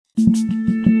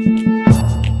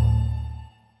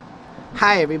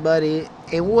Hi, everybody,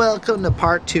 and welcome to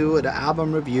part 2 of the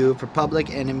album review for Public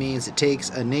Enemy's It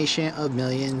Takes a Nation of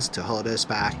Millions to Hold Us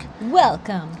Back.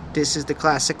 Welcome. This is the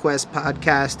Classic Quest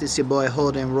podcast. It's your boy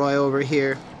Holden Roy over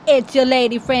here. It's your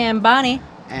lady friend Bonnie.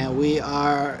 And we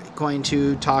are going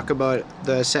to talk about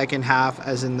the second half,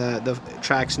 as in the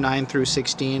tracks 9 through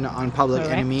 16 on Public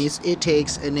Enemies. It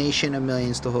Takes a Nation of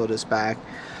Millions to Hold Us Back.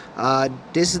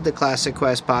 This is the Classic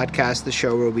Quest podcast, the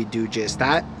show where we do just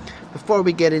that. Before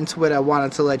we get into it, I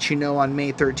wanted to let you know on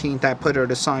May 13th, I put out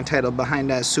a song titled Behind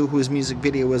That Sue, whose music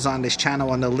video was on this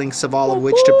channel, and the links of all of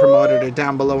which to promote it are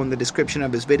down below in the description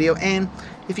of this video. And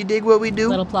if you dig what we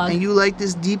do, and you like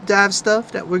this deep dive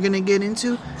stuff that we're going to get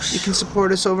into, you can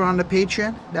support us over on the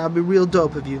Patreon. That would be real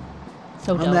dope of you.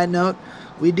 So dope. On that note,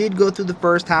 we did go through the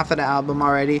first half of the album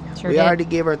already. We already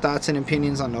gave our thoughts and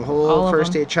opinions on the whole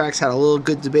first 8 tracks. Had a little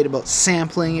good debate about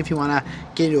sampling if you want to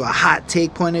get into a hot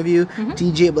take point of view.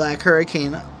 DJ Black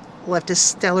Hurricane left a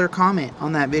stellar comment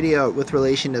on that video with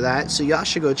relation to that. So y'all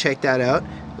should go check that out.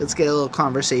 Let's get a little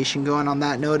conversation going on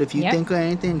that note. If you think of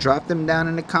anything, drop them down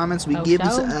in the comments. We give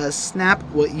us a snap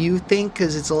what you think,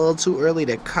 because it's a little too early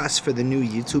to cuss for the new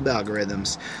YouTube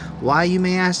algorithms. Why, you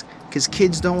may ask? Because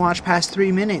kids don't watch past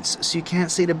 3 minutes, so you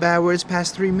can't say the bad words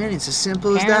past 3 minutes. As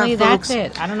simple as that, folks.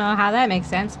 That's it. I don't know how that makes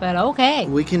sense, but okay.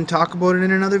 We can talk about it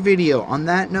in another video. On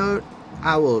that note,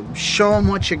 I will show them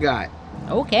what you got.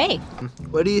 Okay.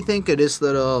 What do you think of this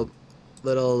little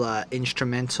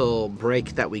instrumental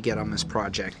break that we get on this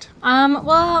project?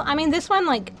 Well, I mean, this one,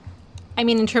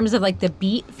 in terms of the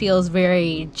beat, feels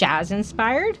very jazz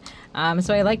inspired.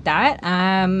 So I like that.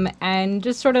 And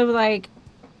just sort of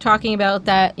talking about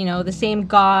that, the same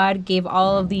God gave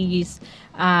all of these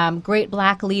great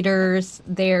black leaders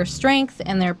their strength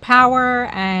and their power,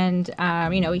 and they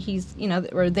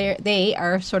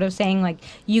are sort of saying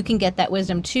you can get that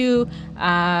wisdom too.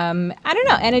 I don't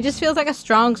know, and it just feels like a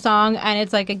strong song, and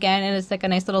it's it's a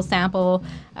nice little sample,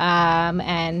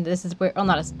 and this is where,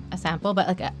 not a sample,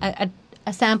 but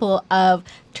a sample of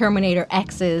Terminator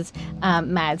X's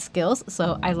mad skills.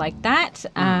 So I like that.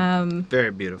 Very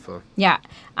beautiful. Yeah.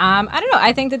 I don't know.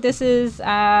 I think that this is...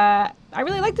 I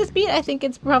really like this beat. I think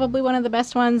it's probably one of the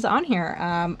best ones on here.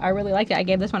 I really liked it. I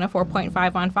gave this one a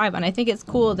 4.5 on 5. And I think it's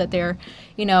cool that they're,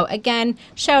 again,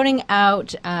 shouting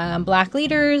out black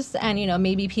leaders and,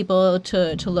 maybe people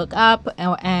to look up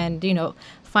and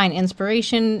find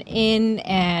inspiration in,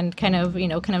 and kind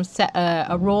of set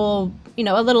a role,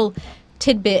 a little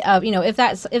tidbit of, if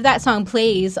that song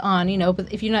plays on,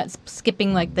 but if you're not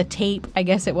skipping the tape, I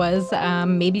guess it was,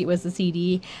 maybe it was the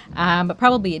CD, but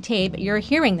probably a tape, you're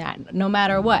hearing that no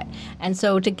matter what. And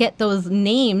so to get those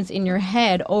names in your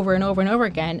head over and over and over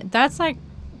again, that's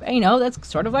that's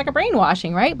sort of like a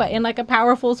brainwashing, right? But in a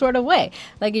powerful sort of way.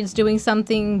 It's doing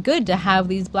something good to have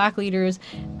these black leaders,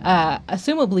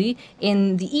 assumably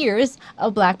in the ears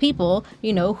of black people,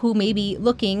 who may be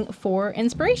looking for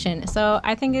inspiration. So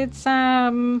I think it's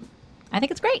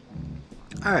great.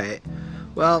 All right.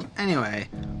 Well, anyway,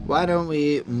 why don't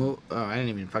we move... Oh, I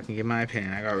didn't even fucking give my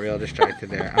opinion. I got real distracted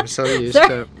there. I'm so used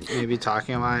to maybe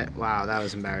talking about... Wow, that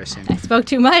was embarrassing. I spoke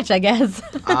too much, I guess.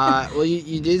 Well,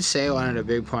 you did say one of the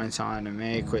big points I wanted to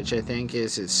make, which I think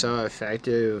is it's so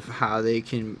effective how they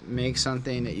can make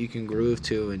something that you can groove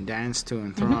to and dance to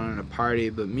and throw on at a party.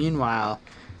 But meanwhile,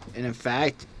 in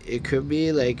fact, it could be,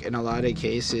 in a lot of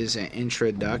cases, an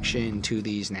introduction to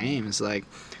these names.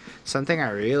 Something I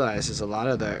realized is a lot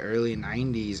of the early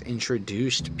 90s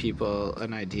introduced people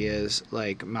and ideas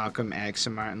like Malcolm X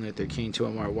and Martin Luther King to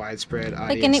a more widespread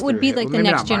audience. And it would be the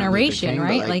next generation, King,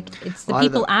 right? It's the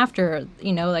people after,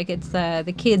 it's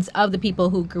the kids of the people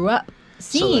who grew up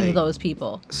seeing those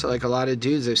people. So a lot of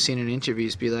dudes I've seen in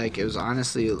interviews be it was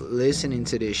honestly listening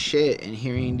to this shit and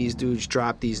hearing these dudes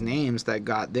drop these names that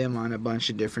got them on a bunch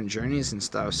of different journeys and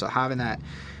stuff. So having that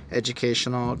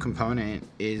educational component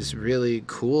is really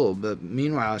cool, but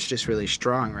meanwhile it's just really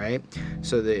strong, right?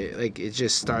 So it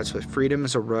just starts with freedom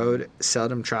is a road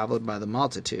seldom traveled by the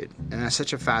multitude, and that's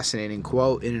such a fascinating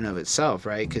quote in and of itself,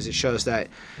 right? Because it shows that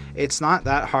it's not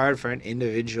that hard for an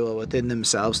individual within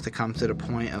themselves to come to the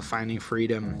point of finding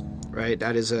freedom, right?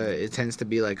 It tends to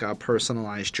be a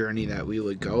personalized journey that we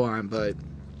would go on, but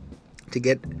to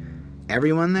get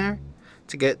everyone there,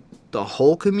 to get the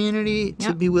whole community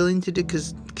to be willing to do,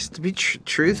 because to be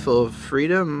truthful,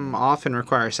 freedom often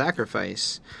requires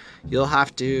sacrifice. You'll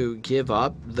have to give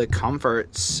up the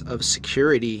comforts of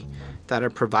security that are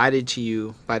provided to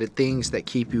you by the things that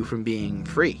keep you from being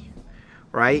free,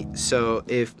 right? So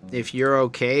if you're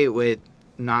okay with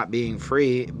not being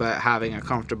free but having a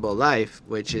comfortable life,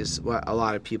 which is what a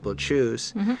lot of people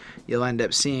choose, you'll end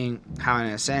up seeing how, in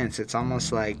a sense, it's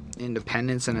almost like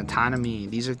independence and autonomy.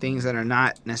 These are things that are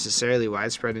not necessarily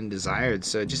widespread and desired.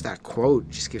 So just that quote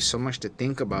just gives so much to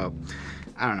think about.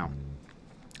 I don't know.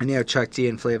 And you have Chuck D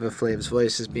and Flava Flav's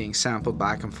voices being sampled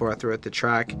back and forth throughout the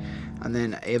track. And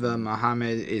then Ava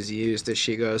Muhammad is used as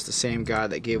she goes, the same God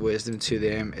that gave wisdom to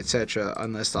them, etc.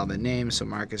 Unlist all the names. So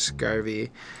Marcus Garvey,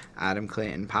 Adam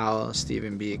Clayton Powell,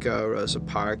 Stephen Biko, Rosa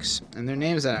Parks. And they're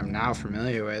names that I'm now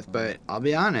familiar with. But I'll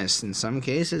be honest, in some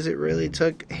cases it really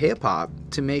took hip-hop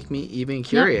to make me even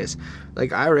curious. Yep.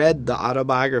 Like, I read the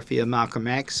autobiography of Malcolm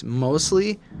X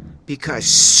mostly because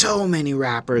so many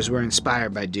rappers were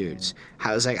inspired by dudes.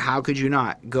 I was like, how could you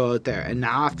not go out there? And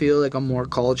now I feel like a more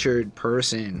cultured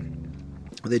person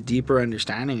with a deeper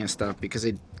understanding and stuff because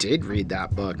I did read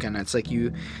that book. And it's like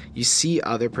you see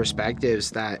other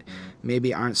perspectives that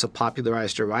maybe aren't so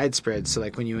popularized or widespread. So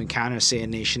like when you encounter, say, a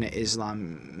Nation of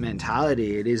Islam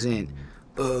mentality, it isn't,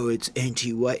 oh, it's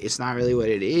anti-what. It's not really what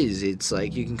it is. It's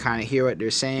like you can kind of hear what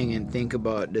they're saying and think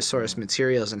about the source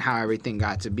materials and how everything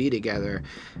got to be together.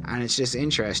 And it's just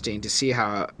interesting to see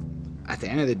how, at the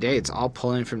end of the day, it's all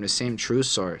pulling from the same true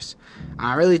source.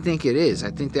 I really think it is.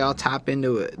 I think they all tap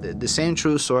into it, the same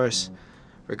true source,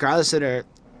 regardless of their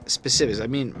specifics. I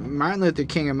mean, Martin Luther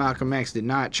King and Malcolm X did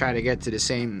not try to get to the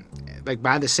same, like,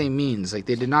 by the same means. Like,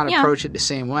 they did not approach it the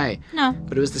same way. No.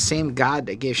 But it was the same God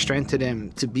that gave strength to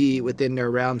them to be within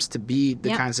their realms, to be the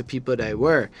kinds of people they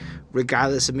were,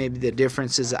 regardless of maybe the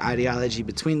differences of ideology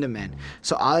between the men.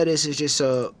 So all of this is just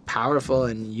so powerful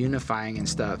and unifying and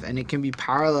stuff. And it can be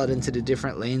paralleled into the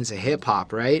different lanes of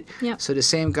hip-hop, right? Yep. So the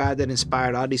same God that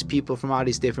inspired all these people from all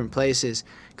these different places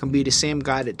can be the same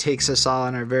God that takes us all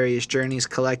on our various journeys,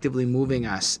 collectively moving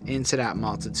us into that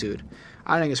multitude.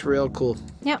 I think it's real cool.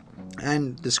 Yep.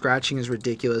 And the scratching is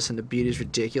ridiculous and the beat is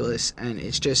ridiculous, and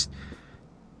it's just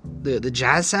the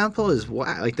jazz sample is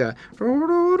like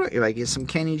it's some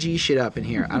Kenny G shit up in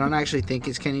here. I don't actually think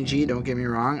it's Kenny G, don't get me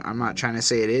wrong. I'm not trying to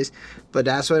say it is, but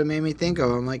that's what it made me think of.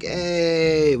 I'm like,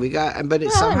 hey, we got, but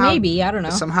it's somehow, maybe, I don't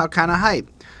know, somehow kind of hype.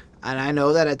 And I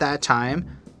know that at that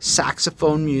time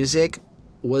saxophone music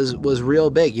was real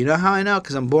big. You know how I know?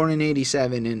 Because I'm born in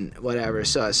 87 and whatever.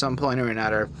 So at some point or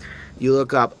another, you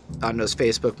look up on those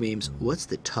Facebook memes, what's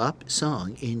the top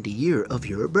song in the year of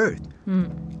your birth?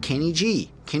 Kenny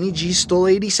G. Kenny G stole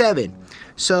 87.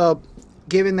 So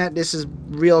given that this is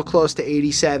real close to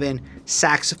 87,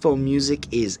 saxophone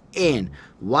music is in.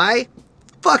 Why?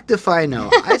 Fucked if I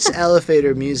know. It's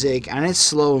elevator music and it's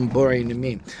slow and boring to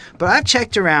me. But I've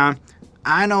checked around.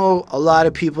 I know a lot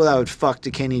of people that would fuck to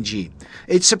Kenny G.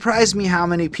 It surprised me how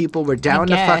many people were down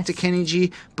to fuck to Kenny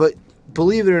G, but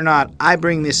believe it or not, I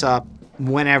bring this up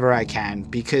whenever I can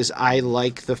because I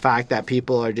like the fact that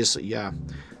people are just, yeah,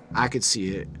 I could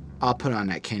see it. I'll put on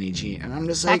that Kenny G. And I'm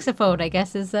just like... Saxophone, I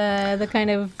guess, is the kind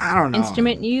of I don't know.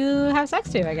 Instrument you have sex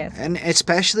to, I guess. And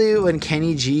especially when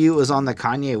Kenny G was on the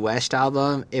Kanye West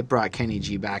album, it brought Kenny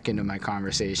G back into my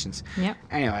conversations. Yep.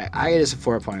 Anyway, I get this a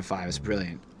 4.5. It's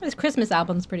brilliant. His Christmas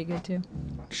album's pretty good, too.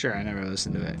 Sure, I never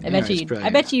listened to it. I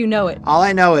bet you know it. All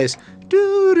I know is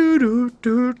do do do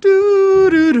do do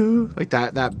do do, like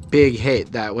that big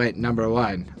hit that went number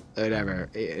one. Whatever.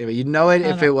 You'd know it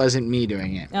if it wasn't me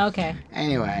doing it. Okay.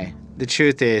 Anyway, the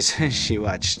truth is, she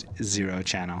watched Zero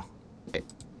Channel.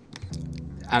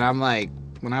 And I'm like,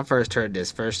 when I first heard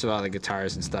this, first of all, the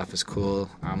guitars and stuff is cool.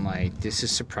 I'm like, this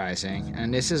is surprising.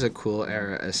 And this is a cool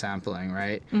era of sampling,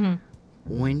 right? Mm-hmm.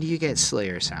 When do you get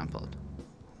Slayer sampled?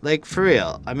 Like, for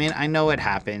real. I mean, I know it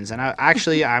happens. And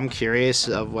I'm curious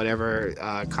of whatever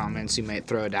comments you might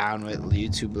throw down with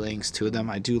YouTube links to them.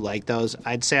 I do like those.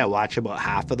 I'd say I watch about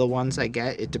half of the ones I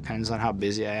get. It depends on how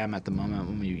busy I am at the moment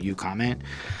when you comment.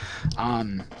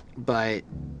 But,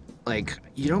 like,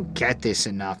 you don't get this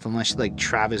enough unless, like,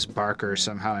 Travis Barker is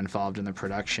somehow involved in the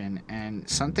production. And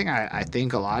something I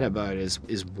think a lot about is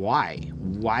why?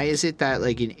 Why is it that,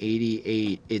 like, in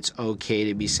 88, it's okay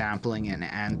to be sampling an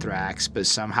Anthrax, but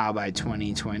somehow by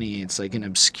 2020, it's, like, an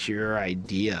obscure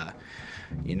idea?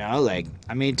 You know, like,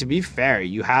 I mean, to be fair,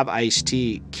 you have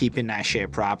Ice-T keeping that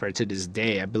shit proper to this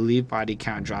day. I believe Body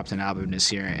Count dropped an album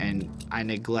this year, and I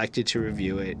neglected to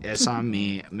review it. It's on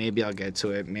me. Maybe I'll get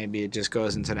to it. Maybe it just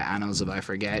goes into the annals if I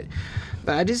forget.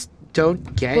 But I just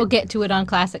don't get... We'll get to it on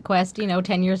Classic Quest,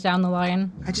 10 years down the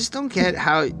line. I just don't get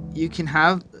how you can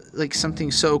have, like, something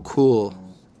so cool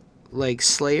like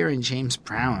Slayer and James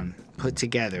Brown put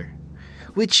together.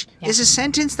 Which is a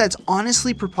sentence that's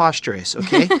honestly preposterous,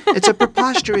 okay? It's a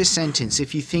preposterous sentence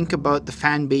if you think about the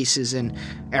fan bases and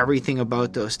everything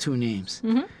about those two names.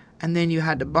 Mm-hmm. and then you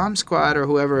had the Bomb Squad or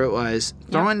whoever it was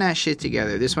throwing that shit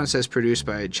together. This one says produced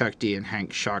by Chuck D and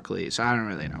Hank Shockley, so I don't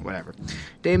really know, whatever.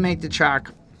 They make the track.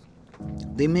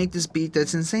 They make this beat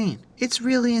that's insane. It's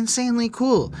really insanely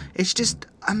cool. It's just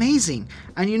amazing.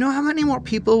 And you know how many more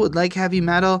people would like heavy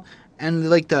metal? And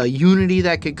like the unity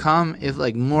that could come if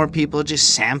like more people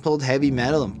just sampled heavy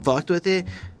metal and fucked with it?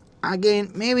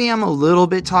 Again, maybe I'm a little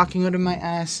bit talking out of my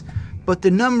ass, but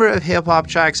the number of hip-hop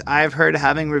tracks I've heard,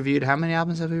 having reviewed, how many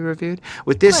albums have we reviewed?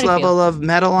 With this level of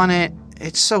metal on it,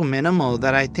 it's so minimal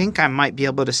that I think I might be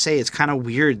able to say it's kind of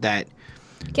weird that...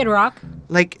 Kid Rock.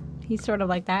 Like... He's sort of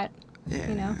like that,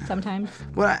 you know, sometimes.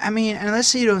 Well, I mean,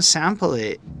 unless you don't sample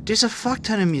it, there's a fuck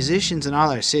ton of musicians in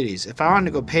all our cities. If I wanted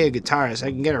to go pay a guitarist,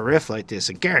 I can get a riff like this.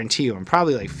 I guarantee you, I'm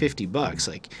probably like $50.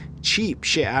 Like, cheap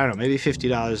shit. I don't know, maybe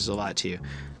 $50 is a lot to you.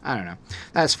 I don't know.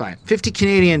 That's fine. 50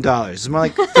 Canadian dollars. It's more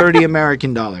like 30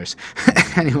 American dollars.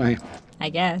 Anyway. I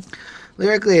guess.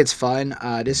 Lyrically, it's fun.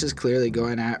 This is clearly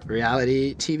going at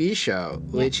reality TV show,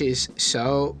 which is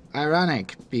so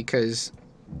ironic because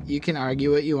you can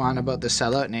argue what you want about the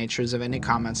sellout natures of any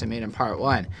comments I made in part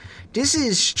 1. This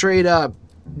is straight up,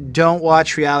 don't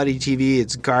watch reality TV,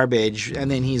 it's garbage,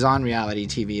 and then he's on reality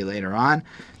TV later on.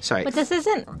 Sorry. But this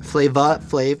isn't...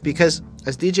 Flav, because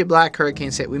as DJ Black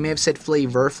Hurricane said, we may have said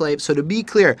Flavor Flav. So to be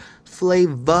clear,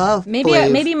 Flav.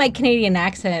 Maybe my Canadian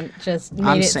accent just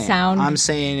made sound I'm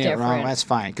saying it different. wrong. That's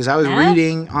fine. Because I was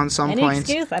reading on some Any points.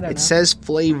 excuse? I don't know. It says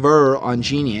Flavor on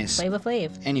Genius. Flavor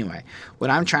Flav. Anyway, what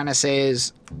I'm trying to say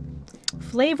is...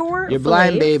 Flavor You're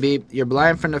blind, baby. You're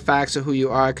blind from the facts of who you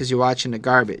are because you're watching the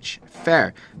garbage.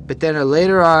 Fair. But then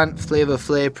later on, Flavor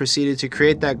Flav proceeded to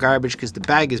create that garbage because the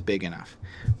bag is big enough.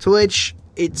 To which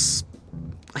it's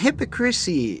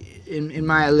hypocrisy, in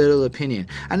my little opinion.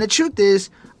 And the truth is,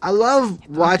 I love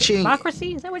watching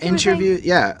Hypocrisy? Is that what you were saying?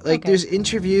 Yeah, like there's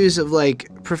interviews of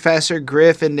like Professor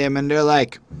Griff and them, and they're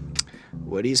like,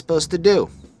 what are you supposed to do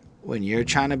when you're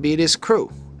trying to be this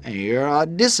crew and you're all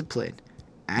disciplined?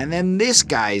 And then this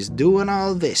guy's doing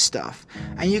all this stuff.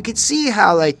 And you can see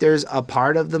how like there's a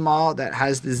part of them all that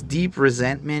has this deep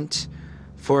resentment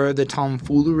for the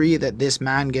tomfoolery that this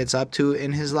man gets up to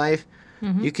in his life.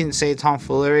 Mm-hmm. You can say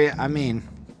tomfoolery. I mean,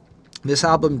 this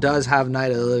album does have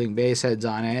Night of the Living Bassheads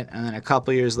on it, and then a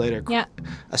couple years later,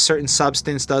 a certain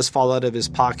substance does fall out of his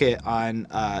pocket on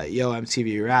Yo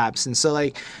MTV Raps. And so,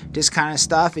 like, this kind of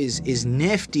stuff is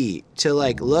nifty to,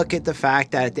 like, look at the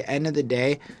fact that at the end of the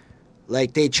day,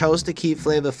 like, they chose to keep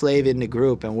Flavor Flav in the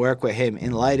group and work with him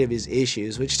in light of his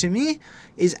issues, which to me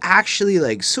is actually,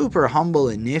 like, super humble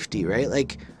and nifty, right?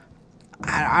 Like,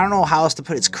 I don't know how else to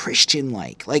put it. It's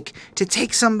Christian-like. Like, to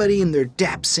take somebody in their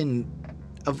depths and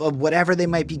of whatever they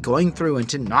might be going through and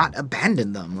to not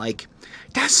abandon them. Like,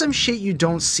 that's some shit you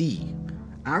don't see.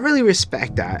 I really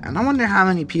respect that. And I wonder how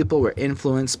many people were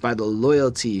influenced by the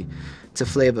loyalty to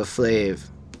Flavor Flav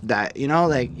that, you know,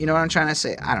 like, you know what I'm trying to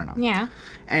say? I don't know. Yeah.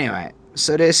 Anyway,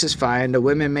 so this is fine. The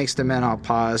women makes the men all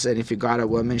pause, and if you got a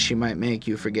woman, she might make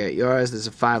you forget yours. There's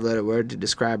a 5-letter word to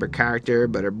describe her character,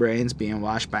 but her brain's being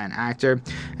washed by an actor,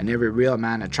 and every real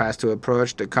man that tries to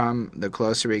approach the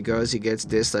closer he goes, he gets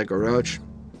dissed like a roach.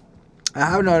 I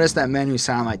have noticed that men who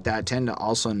sound like that tend to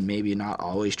also maybe not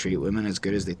always treat women as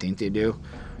good as they think they do.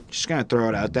 Just gonna throw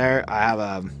it out there. I have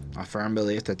a firm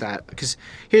belief that because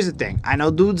here's the thing. I know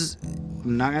dudes,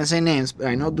 I'm not gonna say names, but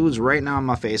I know dudes right now on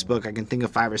my Facebook, I can think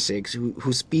of 5 or 6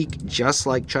 who speak just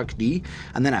like Chuck D,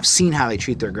 and then I've seen how they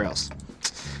treat their girls.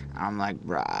 I'm like,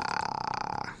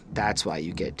 brah, that's why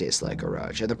you get dissed like a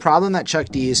roach. And the problem that Chuck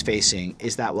D is facing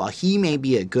is that while he may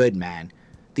be a good man,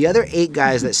 the other 8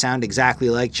 guys that sound exactly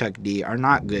like Chuck D are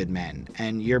not good men.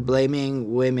 And you're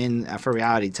blaming women for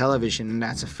reality television, and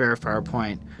that's a fair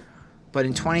point. But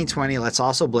in 2020, let's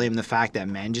also blame the fact that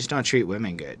men just don't treat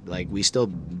women good. Like, we still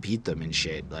beat them and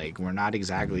shit. Like, we're not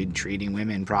exactly treating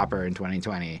women proper in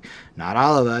 2020. Not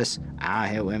all of us. I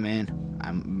don't hit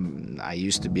women. I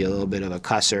used to be a little bit of a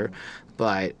cusser.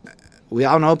 But we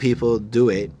all know people do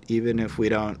it, even if we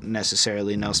don't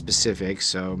necessarily know specifics.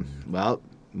 So, well,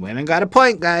 women got a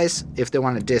point, guys, if they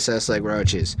want to diss us like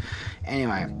roaches.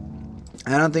 Anyway,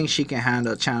 I don't think she can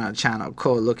handle Channel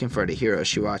Code looking for the hero.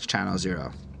 She watched Channel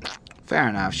Zero. Fair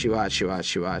enough. She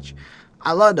watched.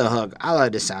 I love the hook. I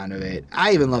love the sound of it.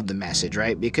 I even love the message,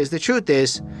 right? Because the truth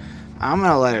is, I'm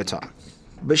going to let her talk.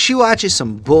 But she watches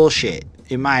some bullshit,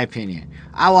 in my opinion.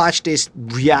 I watched this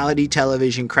reality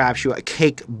television crap show,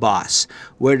 Cake Boss,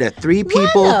 where the 3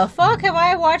 people... What the fuck have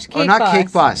I watched Cake Boss? Not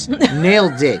Cake Boss.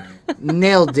 Nailed It.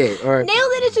 Nailed It. Or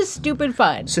Nailed It is just stupid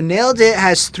fun. So Nailed It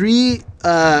has 3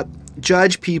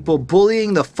 judge people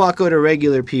bullying the fuck out of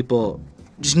regular people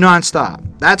just nonstop.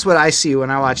 That's what I see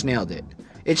when I watch Nailed It.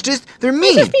 It's just they're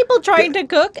mean. It's just people trying to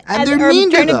cook And they're or mean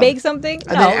to trying to them. bake something.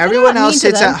 And No, then everyone they're not else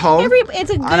mean to sits them. at home It's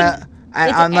a good.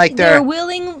 on like they're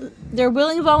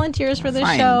willing volunteers for this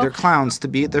fine. show. They're clowns to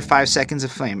beat their 5 seconds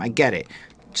of fame. I get it.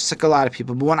 Just like a lot of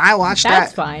people. But when I watch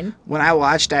That's that, fine. when I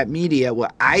watch that media,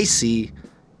 what I see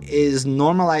is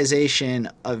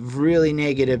normalization of really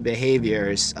negative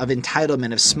behaviors, of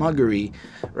entitlement, of smuggery,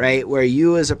 right? Where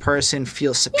you as a person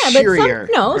feel superior.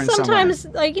 Sometimes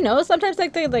like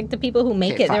the people who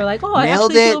make Okay, it, fine. they're like, oh, I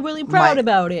Nailed actually it. feel really proud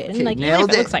about it, and Okay, like even if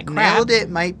it looks like crap. Nailed it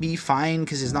might be fine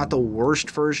because it's not the worst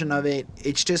version of it.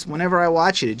 It's just whenever I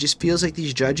watch it, it just feels like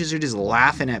these judges are just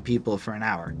laughing at people for an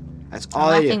hour. That's all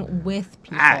they do. Laughing with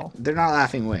people. They're not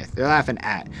laughing with. They're laughing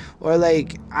at. Or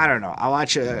like, I don't know. I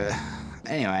watch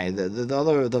anyway,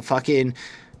 the fucking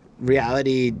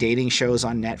reality dating shows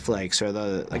on Netflix or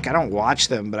I don't watch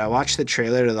them, but I watched the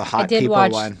trailer to the Hot I did People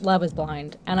watch one. Love is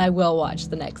Blind, and I will watch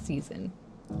the next season.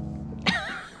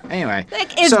 Anyway,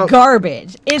 Like, it's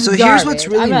garbage. It's so garbage. here's what's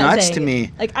really I'm not nuts saying to it.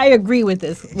 me. Like, I agree with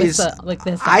this. Is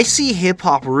This. I see hip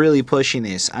hop really pushing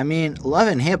this. I mean, Love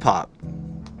and Hip Hop.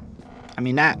 I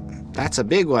mean that's a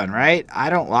big one, right? I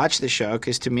don't watch the show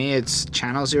because to me it's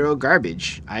Channel Zero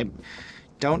garbage. I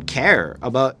don't care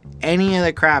about any of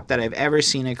the crap that I've ever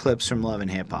seen in clips from Love and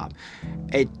Hip Hop.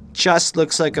 It just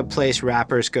looks like a place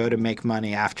rappers go to make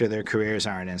money after their careers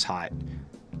aren't as hot.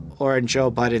 Or in Joe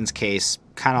Budden's case,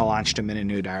 kind of launched him in a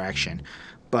new direction.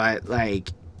 But like,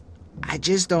 I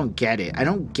just don't get it. I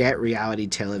don't get reality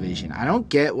television. I don't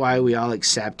get why we all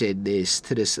accepted this.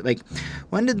 Like,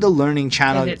 when did the Learning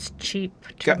Channel... It's cheap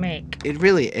to make. It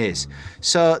really is.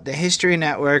 So the History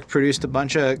Network produced a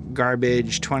bunch of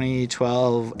garbage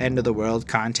 2012 end of the world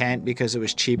content because it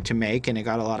was cheap to make and it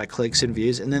got a lot of clicks and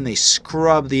views. And then they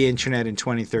scrubbed the internet in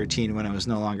 2013 when it was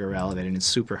no longer relevant and it's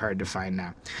super hard to find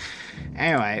now.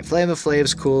 Anyway, Flava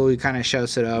Flav's cool. He kind of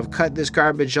shouts it off. Cut this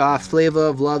garbage off. Flava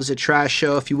of Love's a trash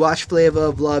show. If you watch Flava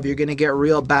of Love, you're going to get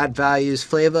real bad values.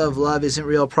 Flava of Love isn't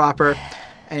real proper.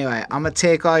 Anyway, I'm going to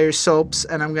take all your soaps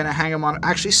and I'm going to hang them on.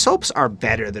 Actually, soaps are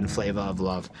better than Flava of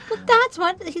Love. But that's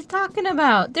what he's talking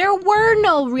about. There were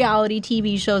no reality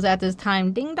TV shows at this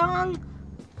time. Ding dong.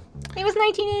 It was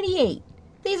 1988.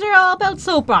 These are all about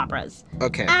soap operas.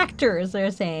 Okay. Actors,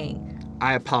 they're saying.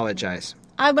 I apologize.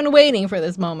 I've been waiting for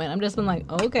this moment. I'm just been like,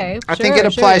 okay. I think it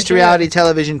applies to reality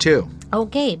television too.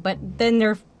 Okay, but then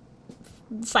they're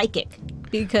psychic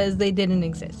because they didn't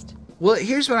exist. Well,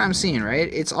 here's what I'm seeing,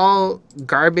 right? It's all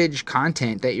garbage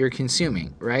content that you're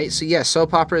consuming, right? So, yes,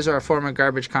 soap operas are a form of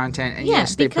garbage content, and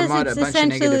yes, they promote a bunch of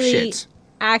negative shits.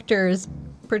 Actors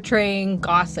portraying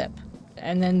gossip,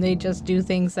 and then they just do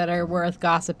things that are worth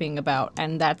gossiping about,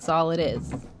 and that's all it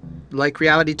is. Like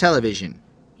reality television.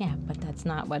 Yeah, but that's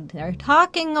not what they're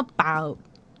talking about.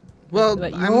 Well,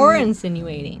 That's what you're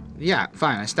insinuating. Yeah,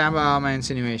 fine. I stand by all my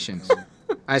insinuations.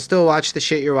 I still watch the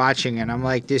shit you're watching, and I'm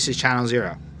like, this is Channel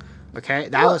Zero. Okay?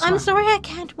 I'm sorry I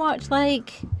can't watch,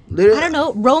 like, literally, I don't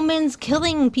know, Romans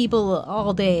killing people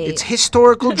all day. It's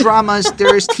historical dramas.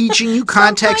 There is teaching you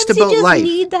context Sometimes about you just life.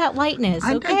 need that lightness,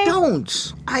 okay? I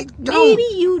don't. Maybe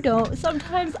you don't.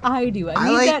 Sometimes I do. I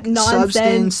need like that nonsense.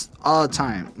 Substance all the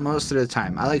time. Most of the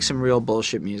time. I like some real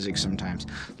bullshit music sometimes.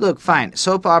 Look, fine.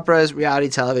 Soap operas, reality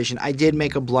television. I did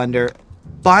make a blunder.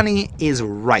 Bonnie is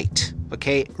right.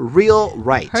 Okay? Real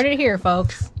right. Heard it here,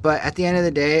 folks. But at the end of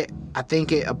the day, I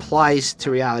think it applies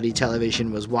to reality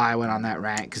television was why I went on that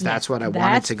rant because that's what I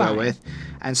wanted to go with.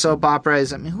 And soap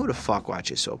operas, I mean, who the fuck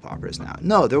watches soap operas now?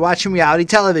 No, they're watching reality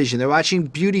television. They're watching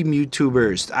beauty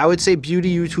YouTubers. I would say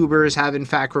beauty YouTubers have in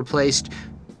fact replaced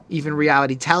even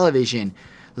reality television.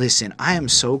 Listen, I am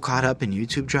so caught up in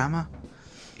YouTube drama,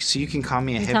 so you can call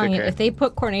me a hypocrite. You, if they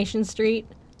put Coronation Street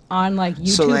on like YouTube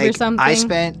so, like, or something. I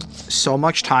spent so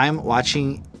much time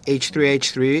watching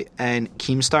H3H3 and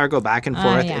Keemstar go back and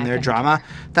forth in their drama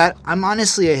that I'm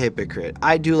honestly a hypocrite.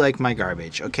 I do like my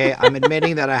garbage, okay? I'm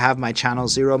admitting that I have my Channel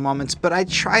Zero moments, but I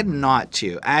tried not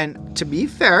to. And to be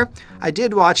fair, I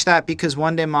did watch that because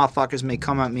one day motherfuckers may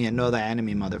come at me and know the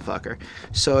enemy, motherfucker.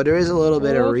 So there is a little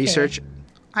bit of research.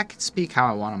 I can speak how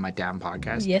I want on my damn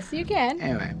podcast. Yes, you can.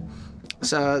 Anyway.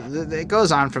 So it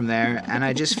goes on from there, and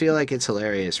I just feel like it's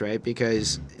hilarious, right?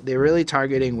 Because they're really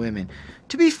targeting women.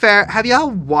 To be fair, have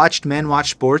y'all watched Men Watch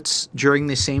Sports during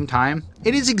the same time?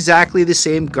 It is exactly the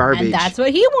same garbage. And that's what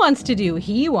he wants to do.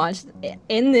 He wants,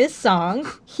 in this song,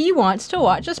 he wants to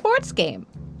watch a sports game.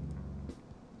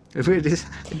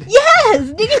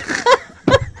 Yes!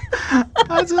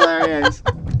 That's hilarious.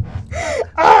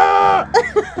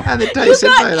 And the Tyson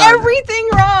you got everything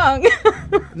wrong.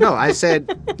 No,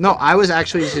 I was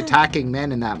actually just attacking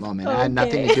men in that moment. It had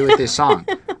nothing to do with this song.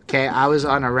 Okay, I was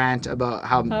on a rant about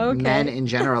how Okay. men in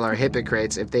general are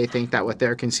hypocrites if they think that what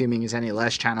they're consuming is any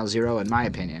less Channel Zero, in my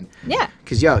opinion. Yeah.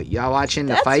 Because, y'all watching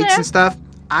the That's fights fair. and stuff,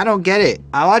 I don't get it.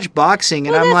 I watch boxing,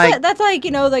 and Well, I'm like, that's like,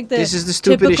 you know, like the this is the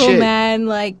stupidest typical shit. man,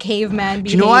 like caveman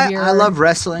do you behavior. know what? I love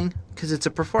wrestling because it's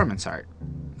a performance art.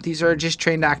 These are just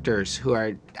trained actors who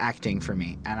are acting for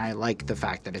me, and I like the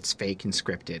fact that it's fake and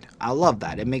scripted. I love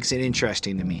that. It makes it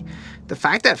interesting to me. The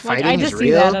fact that Like, I fighting just is see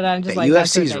real, that and I'm just like,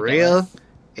 that's UFC's real, ridiculous.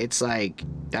 it's like,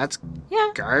 that's Yeah.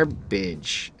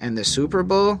 garbage. And the Super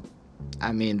Bowl,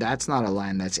 I mean, that's not a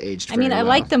line that's aged I mean, very I well.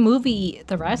 like the movie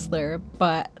The Wrestler,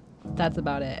 but that's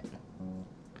about it.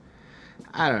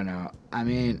 I don't know. I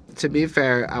mean, to be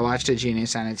fair, I watched a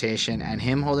Genius Sanitation, and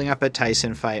him holding up a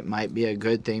Tyson fight might be a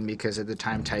good thing because at the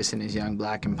time Tyson is young,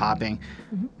 black, and popping.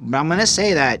 But I'm going to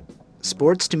say that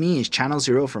sports to me is Channel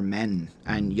Zero for men.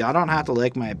 And y'all don't have to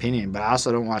like my opinion, but I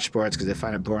also don't watch sports because I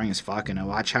find it boring as fuck. And I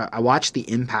watch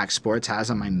the impact sports has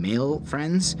on my male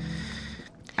friends.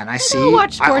 And I see. I'll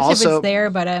watch sports I also, if it's there,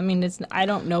 but I mean, I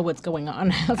don't know what's going on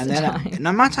half and the then, time. and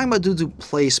I'm not talking about dudes who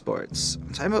play sports.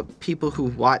 I'm talking about people who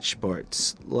watch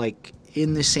sports, like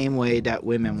in the same way that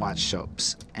women watch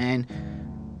soaps. And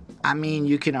I mean,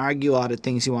 you can argue all the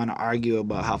things you want to argue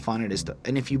about how fun it is.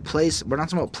 And if you play, we're not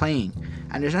talking about playing.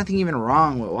 And there's nothing even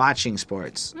wrong with watching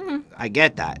sports. I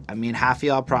get that. I mean, half of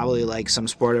y'all probably like some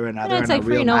sport or another And it's and like are for,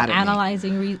 real you know, mad at me.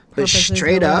 analyzing But purposes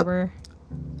straight or up, whatever.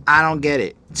 I don't get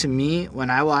it. To me, when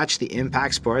I watch the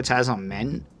impact sports has on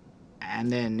men, and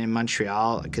then in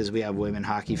Montreal, because we have women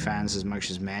hockey fans as much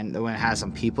as men, the one it has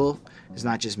on people is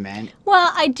not just men.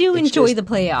 Well, I do It's enjoy just the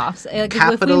playoffs. Like,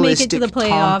 if we make it to the capitalistic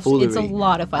playoffs, it's a tomfoolery.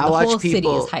 lot of fun. I The watch whole city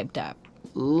people- is hyped up.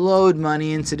 Load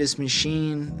money into this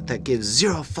machine that gives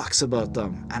zero fucks about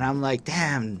them. And I'm like,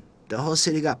 damn, the whole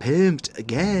city got pimped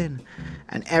again.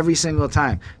 And every single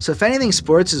time. So if anything,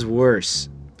 sports is worse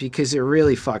because it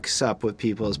really fucks up with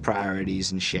people's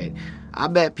priorities and shit. I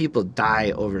bet people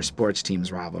die over sports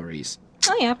teams' rivalries.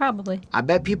 Oh yeah, probably. I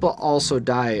bet people also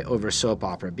die over soap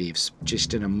opera beefs,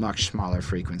 just in a much smaller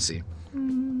frequency.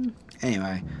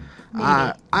 Anyway,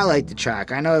 I like the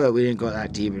track. I know that we didn't go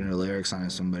that deep into the lyrics on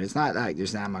this one, but it's not like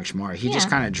there's that much more. He just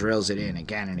Yeah. kind of drills it in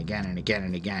again and again and again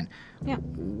and again. Yeah.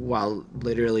 While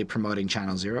literally promoting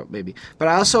Channel Zero, maybe. But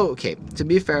I also, okay, to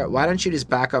be fair, why don't you just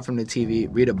back up from the TV,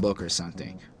 read a book or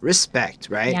something? Respect,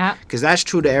 right? Yeah. Because that's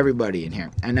true to everybody in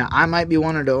here. And now I might be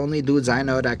one of the only dudes I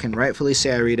know that can rightfully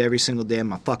say I read every single day of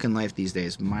my fucking life these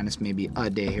days, minus maybe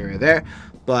a day here or there.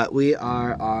 But we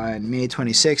are on May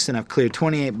 26th, and I've cleared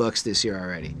 28 books this year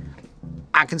already.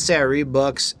 I can say I read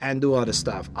books and do all this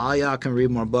stuff. All y'all can read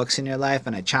more books in your life,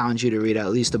 and I challenge you to read at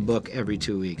least a book every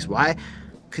 2 weeks. Why?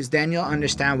 Because then you'll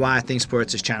understand why I think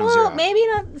sports is Channel Zero. Well, maybe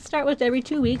not start with every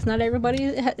 2 weeks. Not everybody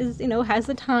is, has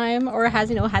the time or has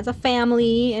a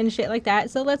family and shit like that.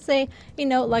 So let's say,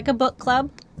 like a book club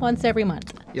once every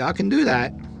month. Y'all can do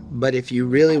that, but if you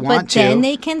really want But to, then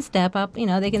they can step up. They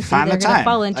can see find they're the going to time.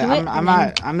 fall into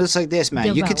it. I'm just like this,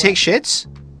 man. You could take shits,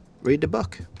 read the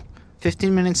book.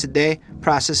 15 minutes a day,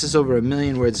 processes over 1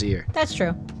 million words a year. That's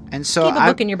true. And so Keep a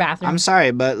book in your bathroom. I'm sorry,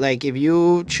 but like if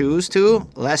you choose to,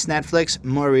 less Netflix,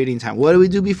 more reading time. What do we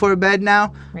do before bed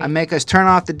now? I Right. make us turn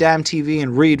off the damn TV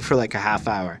and read for like a half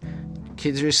hour.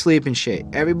 Kids are asleep and shit.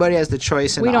 Everybody has the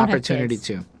choice and We the don't have opportunity kids.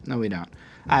 to. No, we don't.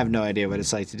 I have no idea what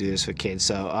it's like to do this with kids.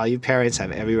 So all you parents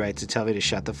have every right to tell me to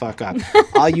shut the fuck up.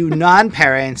 All you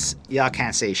non-parents, y'all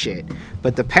can't say shit.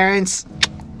 But the parents,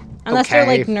 Unless okay.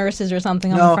 they're like nurses or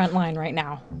something on No. the front line right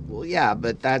now. well, yeah,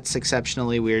 but that's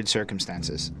exceptionally weird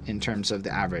circumstances in terms of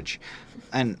the average.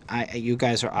 And you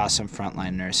guys are awesome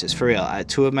frontline nurses, for real.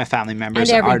 2 of my family members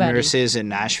And are everybody. nurses in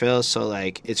Nashville, so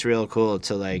like it's real cool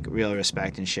to like real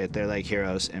respect and shit. They're like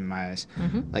heroes in my eyes,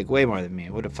 like way more than me.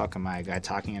 What the fuck am I, a guy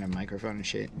talking in a microphone and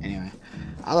shit? Anyway,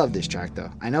 I love this track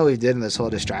though. I know we've done this whole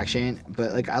distraction,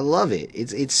 but like I love it.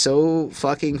 It's so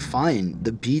fucking fun.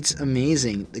 The beat's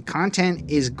amazing. The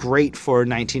content is great for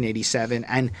 1987,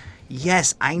 and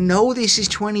yes, I know this is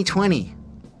 2020.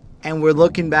 And we're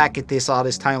looking back at this all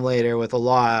this time later with a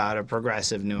lot of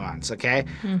progressive nuance, okay?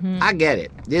 I get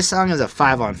it. This song is a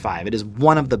 5 on 5. It is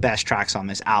one of the best tracks on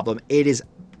this album. It is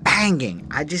banging.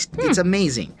 It's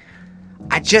amazing.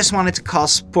 I just wanted to call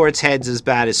sports heads as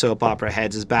bad as soap opera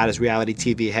heads, as bad as reality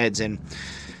TV heads, and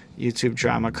YouTube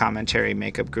drama commentary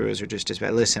makeup gurus are just as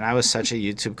bad. Listen, I was such a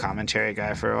YouTube commentary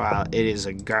guy for a while. It is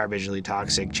a garbagely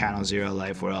toxic Channel Zero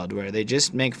life world where they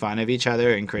just make fun of each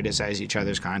other and criticize each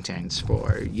other's contents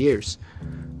for years.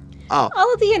 Oh,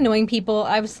 All of the annoying people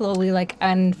I've slowly like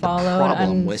unfollowed,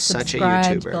 problem with such a unsubscribed,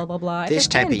 YouTuber. blah blah blah. I This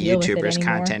just type of can't deal with it YouTuber's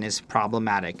anymore. content is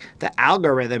problematic. The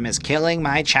algorithm is killing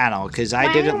my channel because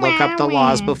I didn't look up the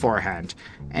laws beforehand.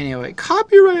 Anyway,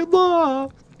 copyright law.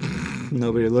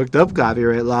 Nobody looked up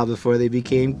copyright law before they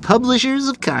became publishers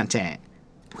of content.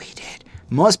 We did.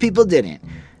 Most people didn't.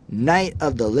 Night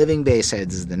of the Living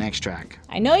Bassheads is the next track.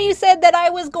 I know you said that I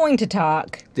was going to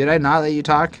talk. Did I not let you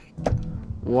talk?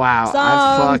 Wow, I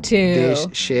Song fucked 2. this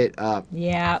shit up.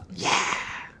 Yeah.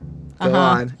 Go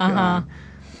on. Go on.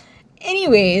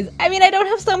 Anyways, I mean, I don't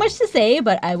have so much to say,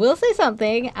 but I will say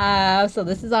something. So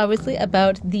this is obviously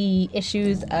about the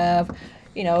issues of,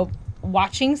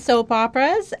 watching soap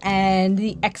operas and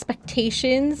the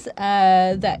expectations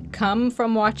that come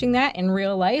from watching that in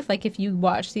real life. Like if you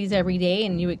watch these every day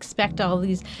and you expect all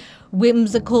these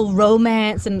whimsical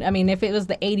romance, and I mean, if it was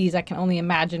the 80s, I can only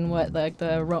imagine what what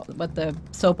the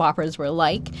soap operas were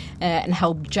like and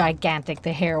how gigantic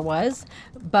the hair was.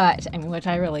 But I mean, which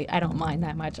I don't mind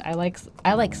that much. I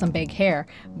like some big hair,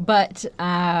 but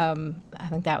I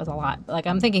think that was a lot. Like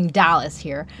I'm thinking Dallas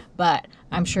here, but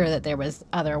I'm sure that there was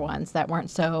other ones that weren't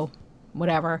so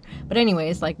whatever. But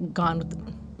anyways, like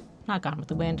not Gone with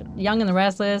the Wind, Young and the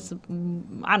Restless,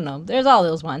 I don't know, there's all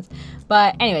those ones.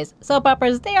 But anyways, soap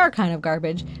operas, they are kind of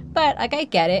garbage, but like I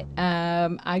get it.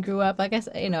 I grew up, I guess,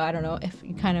 I don't know if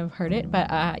you kind of heard it,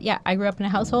 but yeah, I grew up in a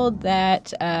household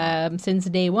that since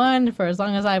day one, for as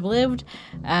long as I've lived,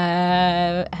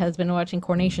 has been watching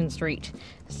Coronation Street.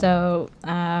 So,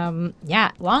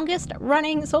 yeah, longest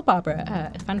running soap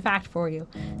opera. Fun fact for you.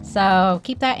 So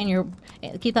keep that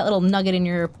little nugget in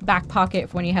your back pocket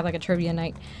for when you have like a trivia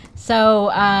night. So,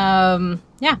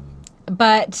 yeah.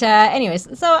 But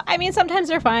anyways, so I mean, sometimes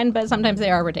they're fun, but sometimes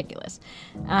they are ridiculous.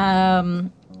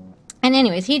 And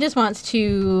anyways, he just wants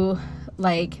to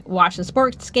like watch the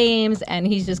sports games, and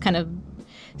he's just kind of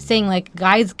saying like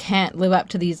guys can't live up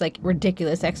to these like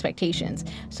ridiculous expectations.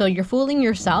 So you're fooling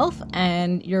yourself,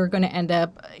 and you're going to end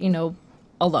up,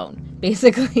 alone,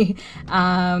 basically.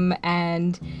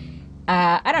 And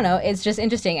I don't know, it's just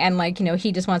interesting. And like,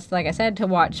 he just wants, like I said, to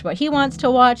watch what he wants to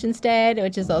watch instead,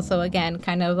 which is also, again,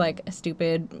 kind of like a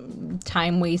stupid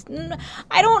time waste.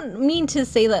 I don't mean to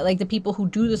say that like the people who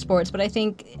do the sports, but I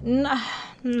think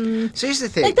So here's the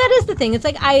thing. like that is the thing. It's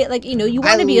like you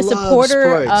want to be a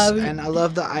supporter of, and I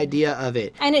love the idea of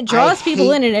it. and it draws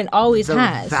people in, and it always the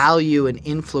has. value and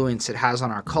influence it has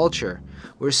on our culture.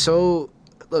 We're so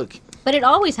But it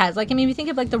always has. Like, I mean, if you think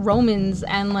of like the Romans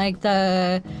and like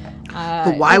the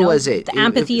but why was it? The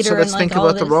amphitheater, So let's and think like all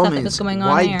about the the stuff that Romans. was going on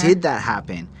Why there. did that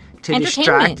happen? To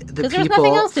Entertainment, distract the 'cause there was nothing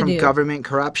people else to from do. government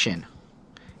corruption.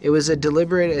 It was a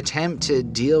deliberate attempt to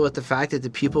deal with the fact that the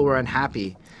people were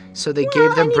unhappy. So they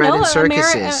gave them bread and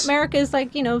circuses. America's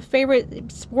like,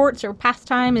 favorite sports or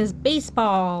pastime is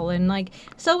baseball, and like,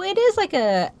 so it is like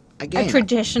a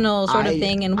traditional sort of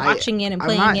thing, and watching it and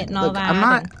playing it and all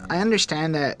that. I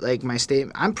understand that, like, my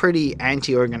statement, I'm pretty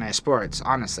anti-organized sports,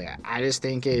 honestly. I just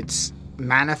think it's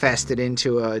manifested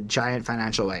into a giant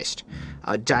financial waste,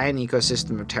 a giant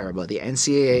ecosystem of terrible. The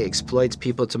NCAA exploits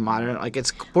people to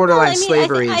it's borderline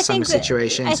slavery in some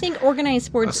situations. I think organized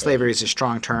sports... slavery is a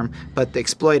strong term, but the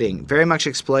exploiting, very much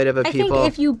exploitive of people. I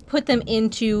think if you put them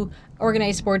into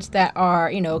organized sports that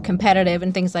are, competitive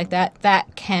and things like that,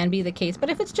 that can be the case. But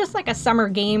if it's just like a summer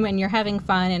game and you're having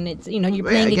fun and it's, you're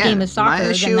playing a game of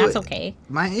soccer, then that's okay.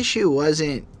 My issue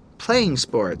wasn't playing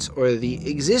sports or the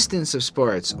existence of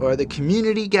sports or the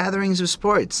community gatherings of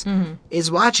sports.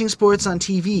 Is watching sports on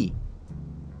TV.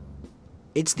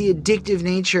 It's the addictive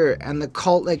nature and the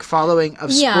cult-like following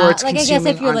of sports like consuming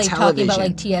I guess if you're like television. talking about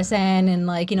like TSN and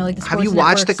like like the sports have you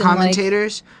watched the networks and,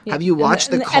 commentators? Have you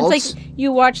watched the cults? It's like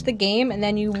you watch the game and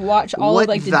then you watch all what of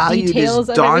like the value details does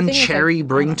of Don everything. Cherry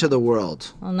bring to the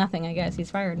world? Well, nothing, I guess.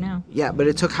 He's fired now. Yeah, but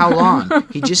it took how long?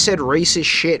 He just said racist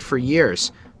shit for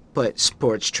years. But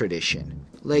sports tradition.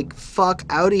 Like, fuck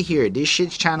out of here. This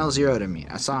shit's Channel Zero to me.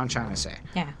 That's all I'm trying to say.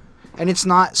 Yeah. And it's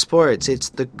not sports. It's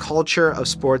the culture of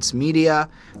sports media,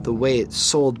 the way it's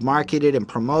sold, marketed, and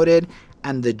promoted,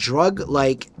 and the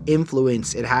drug-like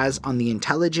influence it has on the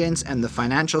intelligence and the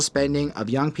financial spending of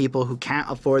young people who can't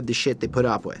afford the shit they put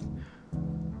up with.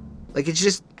 Like, it's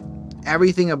just...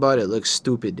 everything about it looks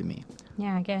stupid to me.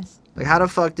 Yeah, I guess. Like, how the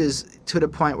fuck does... to the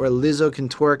point where Lizzo can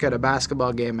twerk at a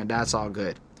basketball game and that's all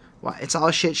good? Well, it's all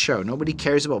a shit show. Nobody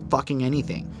cares about fucking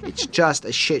anything. It's just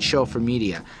a shit show for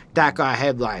media. That got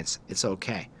headlines. It's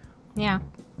okay. Yeah.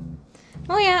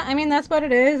 Well, yeah, I mean, that's what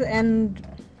it is, and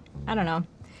I don't know.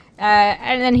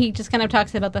 And then he just kind of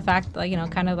talks about the fact, like,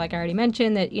 kind of like I already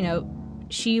mentioned, that,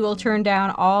 she will turn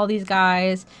down all these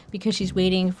guys because she's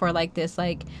waiting for like this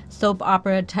like soap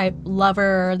opera type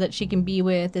lover that she can be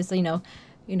with. This,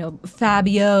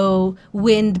 Fabio,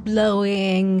 wind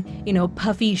blowing,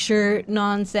 puffy shirt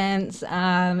nonsense.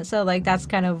 So like that's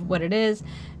kind of what it is.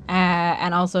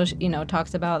 And also,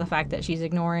 talks about the fact that she's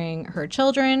ignoring her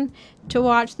children to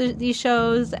watch these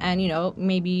shows, and,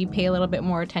 maybe pay a little bit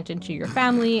more attention to your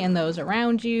family and those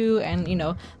around you, and,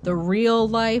 the real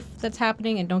life that's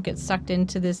happening, and don't get sucked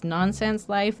into this nonsense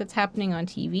life that's happening on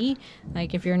TV,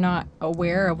 like if you're not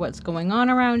aware of what's going on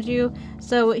around you.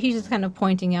 So he's just kind of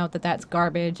pointing out that that's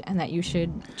garbage and that you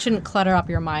shouldn't clutter up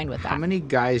your mind with that. How many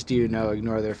guys do you know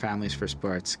ignore their families for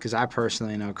sports? Because I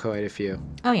personally know quite a few.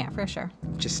 Oh, yeah, for sure.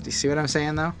 Just, you see what I'm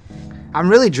saying, though? I'm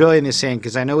really drilling this in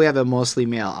because I know we have a mostly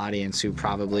male audience who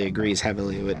probably agrees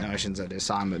heavily with notions of this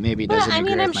song, but maybe doesn't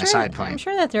agree with my side point. I'm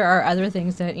sure that there are other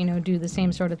things that, do the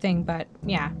same sort of thing, but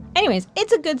yeah. Anyways,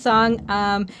 it's a good song.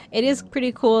 It is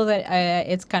pretty cool that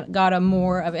it's got a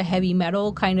more of a heavy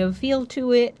metal kind of feel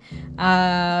to it.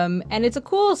 And it's a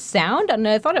cool sound, and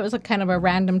I thought it was a kind of a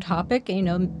random topic,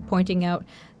 pointing out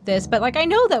this, but like I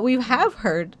know that we have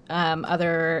heard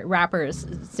other rappers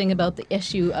sing about the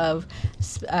issue of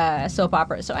soap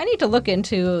operas, so I need to look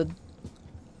into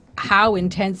how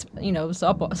intense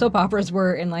soap operas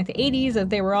were in like the 80s, if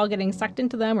they were all getting sucked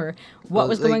into them, or what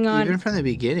was going on. Even from the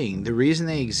beginning, the reason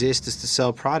they exist is to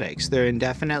sell products. They're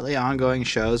indefinitely ongoing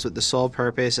shows with the sole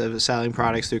purpose of selling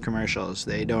products through commercials.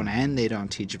 They don't end, they don't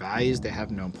teach values, they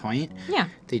have no point. Yeah,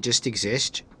 they just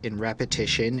exist in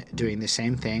repetition, doing the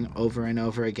same thing over and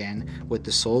over again with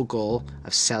the sole goal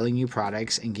of selling you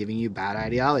products and giving you bad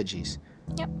ideologies.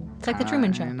 Yep. It's like the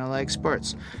Truman Show. And I like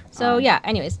sports. So,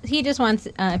 anyways, he just wants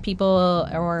people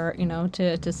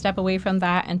to step away from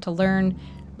that and to learn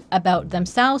about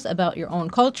themselves, about your own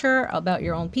culture, about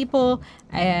your own people,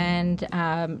 and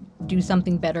do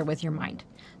something better with your mind.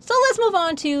 So let's move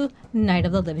on to Night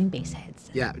of the Living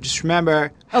Bassheads. Yeah, just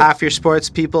remember, half your sports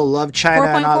people love China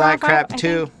and all that crap,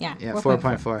 too. Yeah,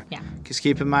 4.4. Yeah. Because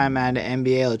keep in mind, man, the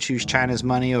NBA will choose China's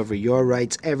money over your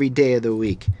rights every day of the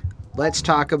week. Let's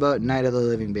talk about Night of the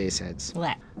Living Bassheads.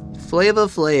 Flavor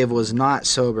Flav was not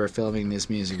sober filming this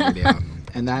music video,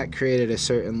 and that created a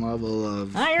certain level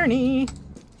of irony.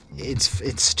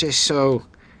 It's just so...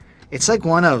 It's like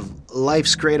one of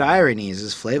life's great ironies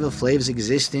is Flavor Flav's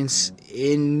existence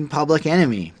in Public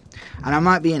Enemy. And I'm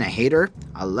not being a hater.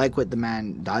 I like what the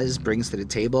man does, brings to the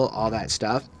table, all that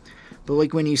stuff. But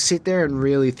like when you sit there and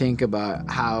really think about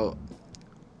how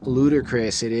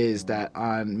ludicrous it is that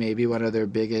on maybe one of their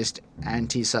biggest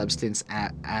anti-substance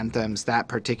anthems, that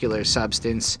particular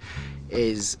substance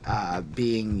is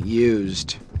being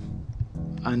used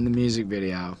on the music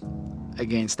video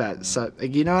against that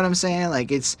you know what I'm saying?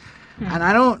 Like it's and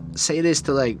I don't say this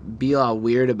to like be all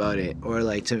weird about it or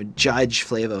like to judge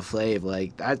Flavor Flav.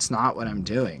 Like that's not what I'm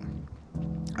doing.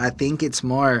 I think it's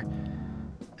more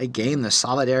again the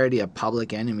solidarity of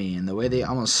Public Enemy and the way they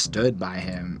almost stood by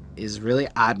him is really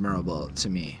admirable to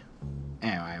me.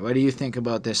 Anyway, what do you think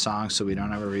about this song so we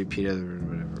don't have a repeat of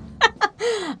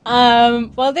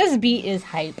whatever? Well, this beat is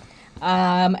hype.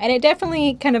 And it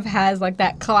definitely kind of has like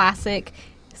that classic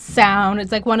sound.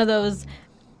 It's like one of those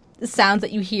sounds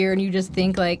that you hear and you just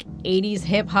think like 80s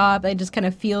hip hop. It just kind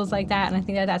of feels like that, and I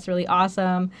think that that's really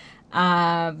awesome.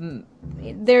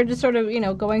 They're just sort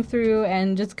of, going through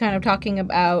and just kind of talking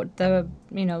about the,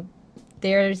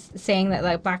 they're saying that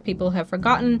like black people have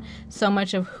forgotten so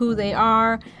much of who they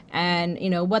are and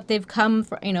what they've come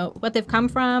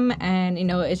from, and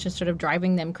it's just sort of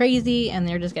driving them crazy, and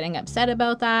they're just getting upset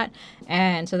about that,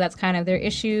 and so that's kind of their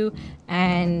issue.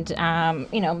 And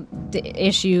the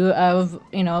issue of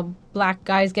black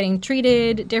guys getting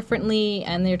treated differently,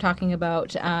 and they're talking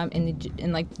about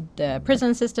in like the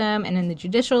prison system and in the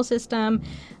judicial system,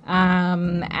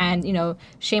 and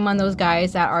shame on those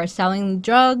guys that are selling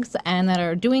drugs and that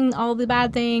are doing all the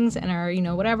bad things and are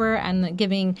whatever, and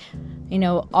giving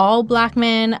all black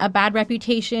men a bad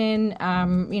reputation,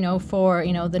 for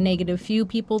the negative few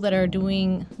people that are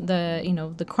doing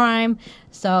the crime.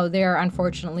 So they're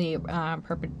unfortunately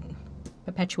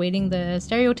perpetuating the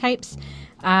stereotypes.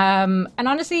 And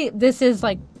honestly, this is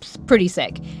like pretty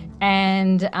sick.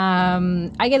 And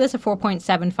I give this a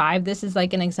 4.75. This is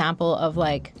like an example of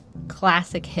like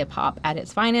classic hip hop at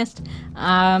its finest.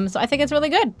 So I think it's really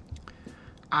good.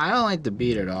 I don't like the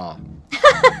beat at all.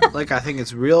 Like, I think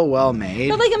it's real well made.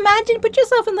 But, like, put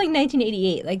yourself in, like,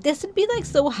 1988. Like, this would be, like,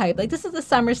 so hype. Like, this is a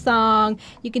summer song.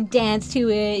 You can dance to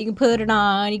it. You can put it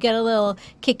on. You get a little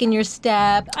kick in your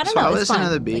step. I don't know. I it's listen fun.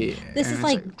 to the beat. Like, this is,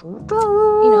 like,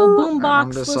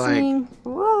 boombox listening.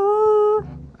 Like,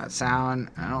 that sound,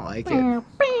 I don't like it.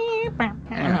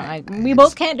 We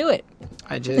both can't do it.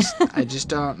 I just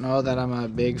don't know that I'm a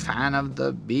big fan of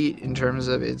the beat in terms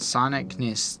of its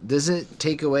sonicness. Does it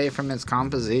take away from its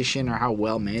composition or how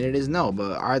well made it is? No,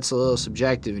 but art's a little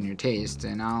subjective in your taste,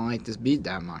 and I don't like this beat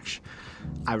that much.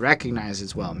 I recognize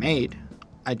it's well made.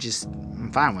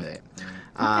 I'm fine with it.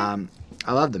 Okay.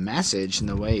 I love the message and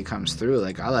the way it comes through.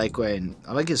 Like, I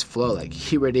like his flow. Like,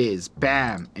 here it is,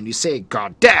 bam, and you say,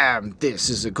 God damn, this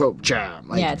is a coke jam.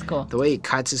 Like, yeah, it's cool. The way he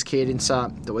cuts his cadence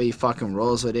up, the way he fucking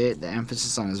rolls with it, the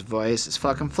emphasis on his voice, is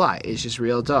fucking fly. It's just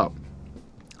real dope.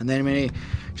 And then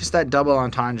just that double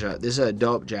entendre, this is a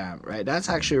dope jam, right? That's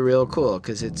actually real cool,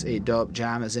 because it's a dope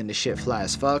jam as in the shit fly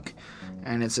as fuck,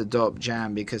 and it's a dope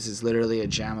jam because it's literally a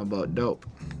jam about dope.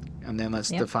 And then let's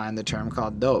define the term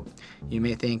called dope. You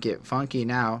may think it funky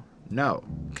now. No,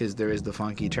 because there is the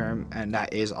funky term, and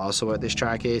that is also what this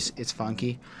track is. It's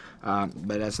funky,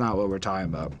 but that's not what we're talking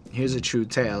about. Here's a true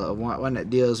tale of one that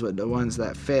deals with the ones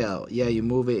that fail. Yeah, you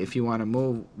move it if you want to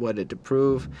move. What it to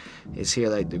prove? It's here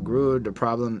like the groove. The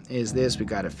problem is this. We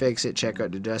got to fix it. Check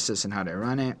out the justice and how they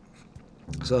run it.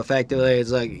 So effectively,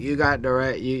 it's like you got the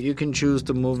right. You can choose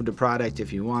to move the product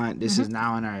if you want. This is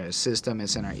now in our system.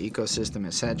 It's in our ecosystem,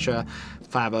 etc.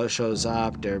 5-0 shows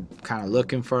up. They're kind of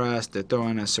looking for us. They're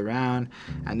throwing us around,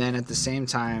 and then at the same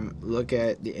time, look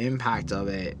at the impact of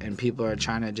it. And people are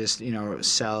trying to just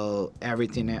sell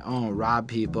everything they own, rob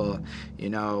people,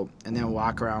 and then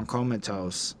walk around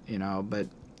comatose, But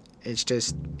it's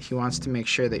just he wants to make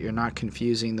sure that you're not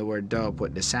confusing the word dope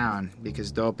with the sound,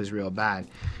 because dope is real bad.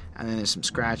 And then there's some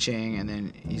scratching, and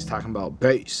then he's talking about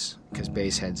bass, because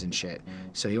bass heads and shit.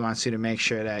 So he wants you to make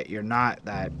sure that you're not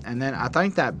that. And then I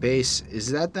think that bass, is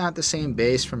that not the same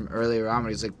bass from earlier on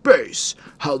when he's like, bass,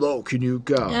 how low can you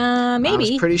go? Maybe. I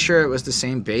was pretty sure it was the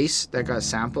same bass that got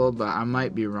sampled, but I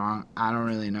might be wrong. I don't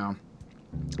really know.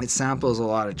 It samples a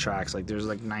lot of tracks. Like, there's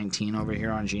like 19 over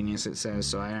here on Genius, it says,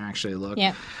 so I didn't actually look.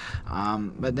 Yeah.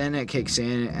 But then it kicks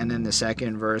in, and then the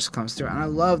second verse comes through, and I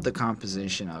love the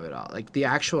composition of it all. Like, the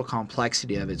actual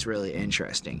complexity of it's really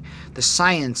interesting. The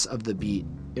science of the beat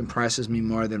impresses me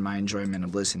more than my enjoyment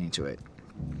of listening to it.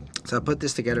 So I put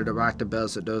this together to rock the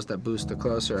bells of those that boost the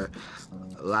closer.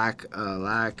 Lack,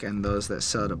 and those that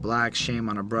sell the black. Shame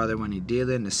on a brother when he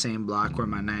dealing. The same block where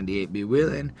my 98 be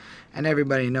wheeling. And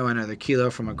everybody know another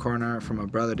kilo from a corner from a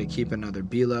brother to keep another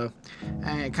below.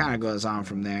 And it kind of goes on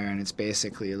from there. And it's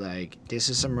basically like, this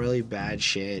is some really bad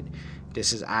shit.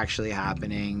 This is actually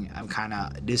happening. I'm kind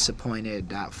of disappointed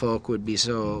that folk would be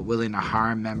so willing to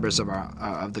harm members of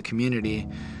of the community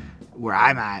where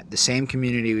I'm at, the same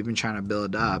community we've been trying to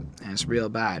build up, and it's real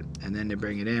bad. And then they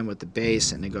bring it in with the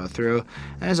bass, and they go through,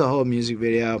 and there's a whole music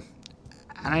video,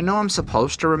 and I know I'm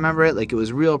supposed to remember it, like it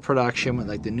was real production with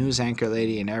like the news anchor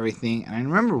lady and everything, and I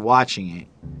remember watching it,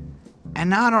 and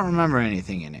now I don't remember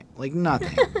anything in it, like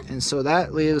nothing. And so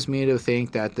that leaves me to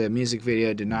think that the music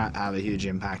video did not have a huge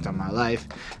impact on my life,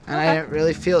 and I didn't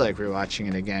really feel like rewatching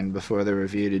it again before the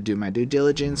review to do my due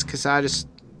diligence, because I just,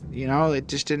 it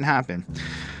just didn't happen.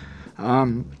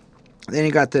 Then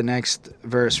you got the next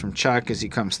verse from Chuck as he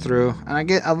comes through,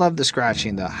 and I love the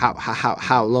scratching, the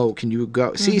how low can you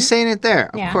go? See, he's saying it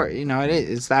there. Of course,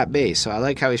 it's that bass. So I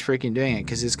like how he's freaking doing it,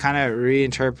 because it's kind of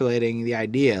reinterpolating the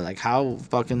idea, like how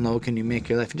fucking low can you make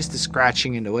your life? Just the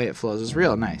scratching and the way it flows is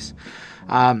real nice.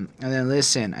 And then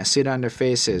listen, I see it on their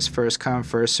faces. First come,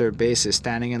 first serve basis,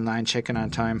 standing in line, checking on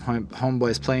time.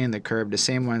 Homeboys playing the curb, the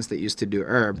same ones that used to do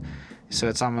herb. So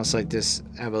it's almost like this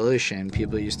evolution.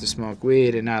 People used to smoke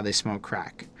weed, and now they smoke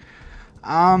crack.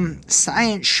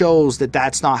 Science shows that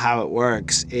that's not how it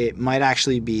works. It might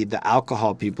actually be the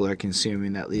alcohol people are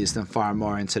consuming that leads them far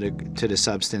more into the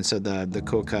substance of the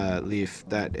coca leaf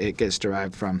that it gets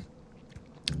derived from.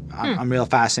 I'm real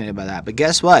fascinated by that. But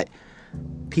guess what?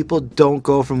 People don't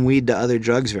go from weed to other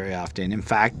drugs very often. In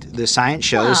fact, the science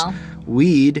shows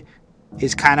weed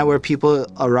is kind of where people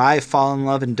arrive, fall in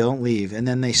love, and don't leave. And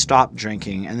then they stop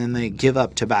drinking, and then they give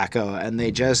up tobacco, and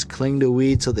they just cling to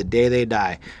weed till the day they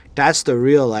die. That's the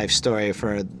real life story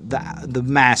for the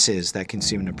masses that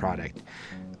consume the product.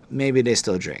 Maybe they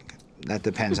still drink. That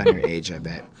depends on your age, I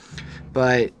bet.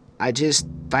 But I just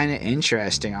find it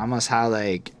interesting, almost how,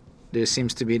 like, there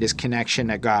seems to be this connection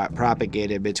that got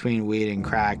propagated between weed and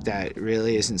crack that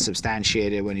really isn't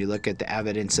substantiated when you look at the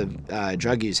evidence of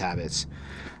drug use habits.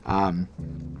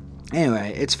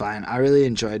 Anyway, it's fine. I really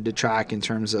enjoyed the track in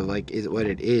terms of like what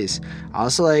it is. I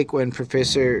also like when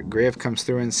Professor Griff comes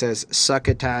through and says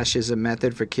succotash is a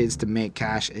method for kids to make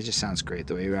cash. It just sounds great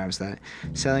the way he rhymes that.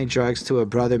 Selling drugs to a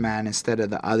brother man instead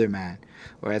of the other man.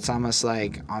 Where it's almost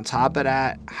like, on top of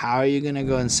that, how are you going to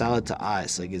go and sell it to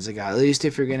us? Like, it's like, at least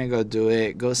if you're going to go do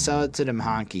it, go sell it to them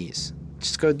honkies.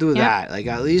 Just go do that. Like,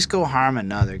 at least go harm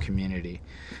another community.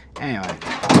 Anyway.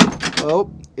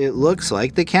 Oh, it looks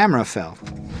like the camera fell.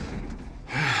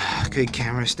 Good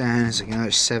camera stand. It's like another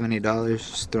 $70.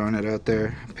 Just throwing it out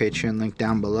there. Patreon link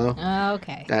down below.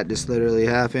 Okay. That just literally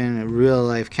happened. A real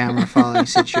life camera falling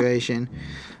situation.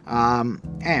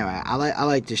 Anyway, I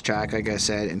like this track, like I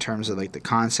said, in terms of like the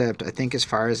concept. I think as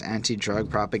far as anti-drug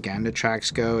propaganda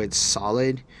tracks go, it's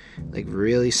solid. Like,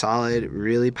 really solid,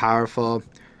 really powerful.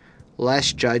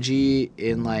 Less judgy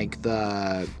in like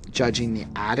the judging the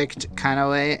addict kind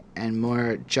of way, and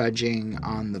more judging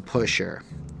on the pusher,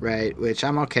 right? Which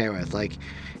I'm okay with. Like,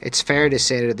 it's fair to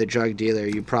say to the drug dealer,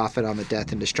 you profit on the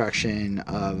death and destruction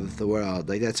of the world.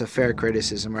 Like, that's a fair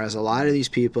criticism. Whereas a lot of these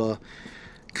people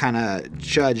kind of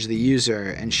judge the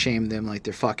user and shame them like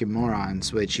they're fucking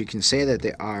morons, which you can say that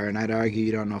they are, and I'd argue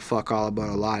you don't know fuck all about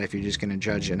a lot if you're just going to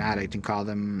judge an addict and call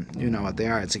them, you know, what they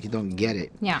are. It's like you don't get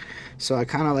it. Yeah. So I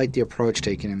kind of like the approach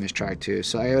taken in this track too.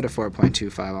 So I give it a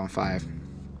 4.25 on 5.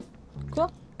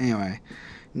 Cool. Anyway,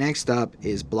 next up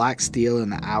is Black Steel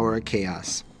in the Hour of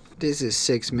Chaos. This is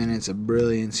 6 minutes of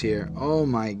brilliance here. Oh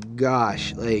my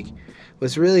gosh. Like,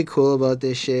 what's really cool about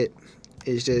this shit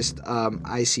is just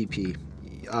ICP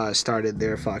started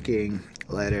their fucking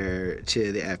letter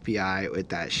to the FBI with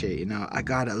that shit. You know, I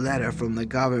got a letter from the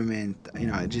government. You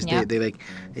know, just they like,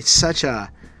 it's such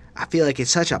a, I feel like it's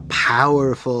such a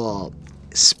powerful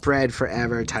spread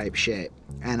forever type shit.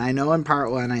 And I know in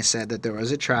part 1 I said that there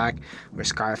was a track where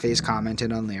Scarface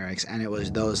commented on lyrics, and it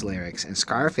was those lyrics. And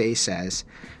Scarface says,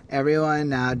 everyone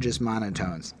now just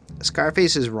monotones.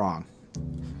 Scarface is wrong.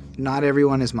 Not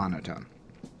everyone is monotone.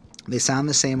 They sound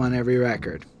the same on every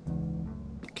record.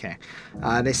 Okay.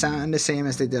 They sound the same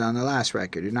as they did on the last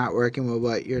record. You're not working with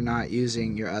what you're not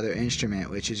using your other instrument,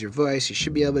 which is your voice. You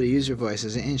should be able to use your voice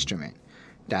as an instrument.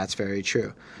 That's very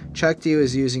true. Chuck D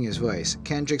was using his voice.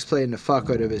 Kendrick's playing the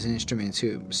fuck out of his instrument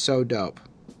too. So dope.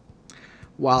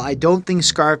 While I don't think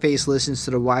Scarface listens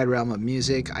to the wide realm of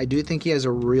music, I do think he has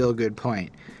a real good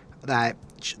point. That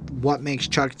what makes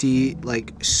Chuck D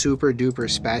like super duper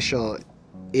special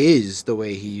is the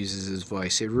way he uses his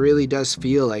voice. It really does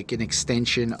feel like an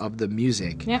extension of the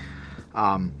music. Yep.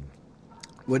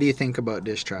 What do you think about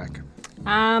this track?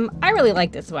 I really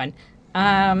like this one.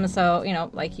 So, you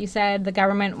know, like you said, the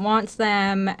government wants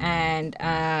them and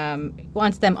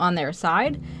wants them on their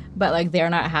side, but like they're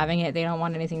not having it. They don't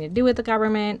want anything to do with the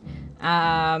government.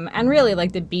 And really,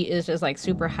 like, the beat is just like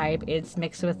super hype. It's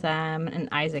mixed with an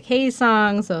Isaac Hayes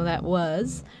song, so that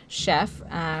was Chef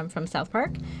from South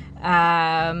Park.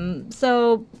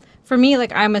 So for me,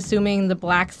 like, I'm assuming the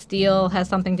Black Steel has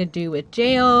something to do with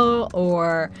jail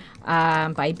or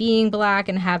by being black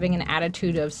and having an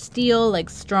attitude of steel, like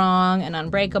strong and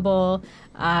unbreakable.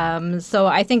 So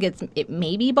I think it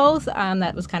may be both.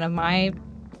 That was kind of my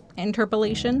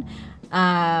interpolation.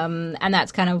 And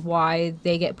that's kind of why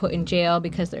they get put in jail,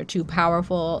 because they're too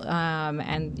powerful,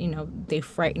 and, you know, they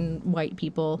frighten white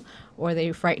people, or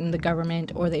they frighten the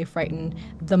government, or they frighten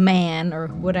the man, or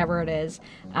whatever it is.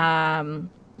 Like,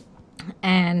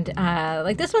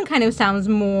 this one kind of sounds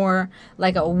more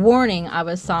like a warning of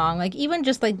a song, like even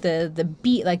just like the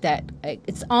beat, like that, like,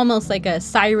 it's almost like a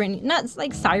siren, not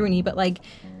like siren-y, but like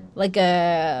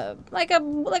a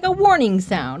warning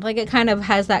sound. Like, it kind of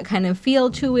has that kind of feel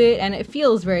to it, and it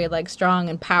feels very like strong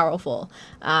and powerful,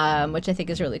 which I think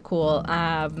is really cool.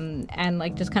 And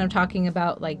like just kind of talking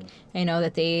about, like, you know,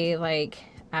 that they like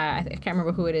I can't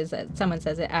remember who it is that someone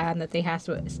says it, that they have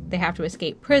to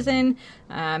escape prison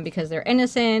because they're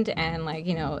innocent, and, like,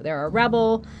 you know, they're a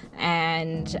rebel,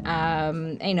 and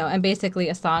you know, and basically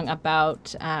a song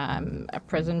about a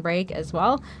prison break as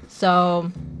well.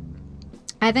 So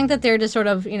I think that they're just sort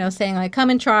of, you know, saying, like, come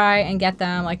and try and get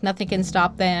them, like, nothing can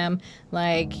stop them,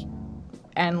 like,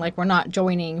 and, like, we're not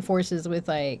joining forces with,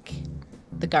 like,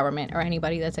 the government or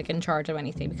anybody that's, like, in charge of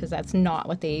anything, because that's not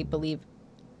what they believe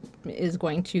is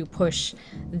going to push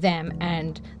them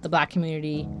and the black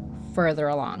community further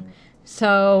along.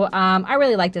 So I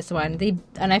really like this one.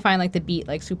 And I find, like, the beat,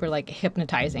 like, super, like,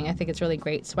 hypnotizing. I think it's really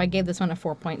great. So I gave this one a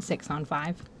 4.6 on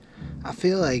 5. I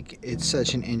feel like it's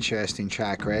such an interesting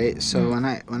track, right? So when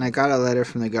I got a letter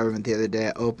from the government the other day,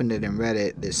 I opened it and read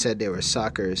it. They said they were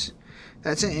suckers.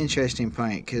 That's an interesting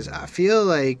point, because I feel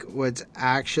like what's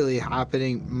actually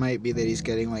happening might be that he's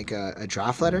getting, like, a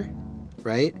draft letter,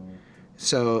 right?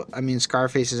 So, I mean,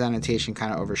 Scarface's annotation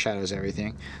kind of overshadows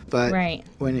everything. But right.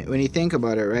 when you think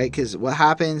about it, right, because what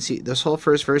happens, this whole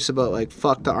first verse about, like,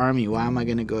 fuck the army, why am I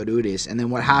going to go do this? And then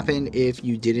what happened if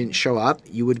you didn't show up?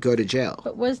 You would go to jail.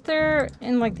 But was there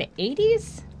in, like, the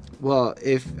 80s? Well,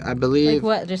 if I believe... Like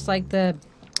what, just like the...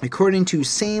 According to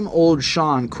Same Old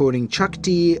Sean, quoting Chuck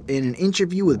D in an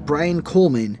interview with Brian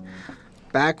Coleman,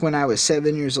 back when I was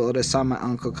 7 years old, I saw my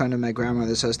uncle come to my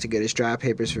grandmother's house to get his draft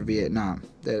papers for Vietnam.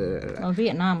 Well,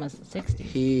 Vietnam was the 60s.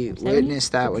 He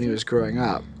witnessed that when he was growing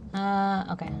up.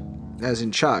 Okay. As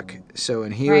in Chuck. So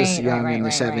when he was young in the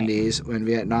 70s, when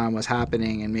Vietnam was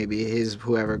happening, and maybe his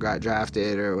whoever got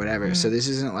drafted or whatever. So this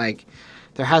isn't like,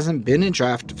 there hasn't been a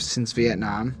draft since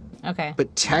Vietnam. Okay.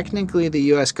 But technically, the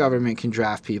U.S. government can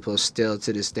draft people still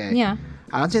to this day. Yeah.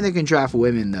 I don't think they can draft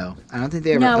women, though. I don't think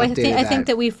they ever updated that. I think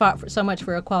that we fought so much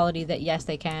for equality that, yes,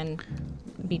 they can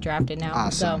be drafted now.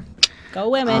 Awesome. So, go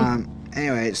women.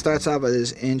 Anyway, it starts off with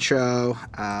this intro.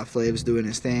 Flav's doing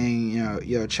his thing.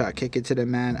 Yo, Chuck, kick it to the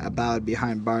man. A ballad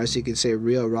behind bars. You could say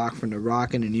real rock from the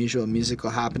rock. An unusual musical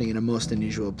happening in a most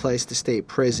unusual place. The state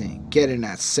prison. Get in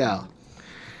that cell.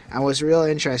 And what's real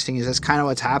interesting is that's kind of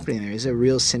what's happening there. It's a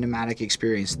real cinematic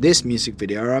experience. This music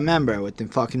video, I remember, with them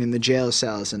fucking in the jail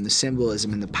cells and the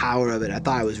symbolism and the power of it, I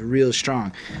thought it was real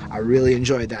strong. I really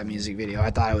enjoyed that music video.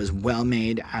 I thought it was well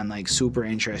made and like super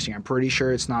interesting. I'm pretty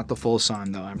sure it's not the full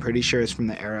song though. I'm pretty sure it's from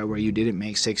the era where you didn't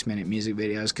make 6-minute music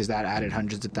videos because that added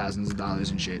hundreds of thousands of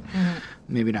dollars and shit.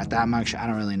 Maybe not that much. I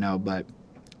don't really know, but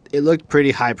it looked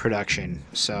pretty high production.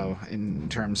 So in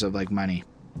terms of like money.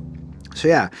 So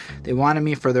yeah, they wanted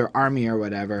me for their army or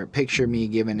whatever. Picture me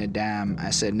giving a damn.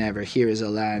 I said never. Here is a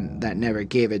land that never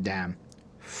gave a damn.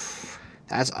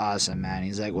 That's awesome, man.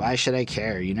 He's like, why should I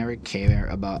care? You never care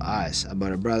about us,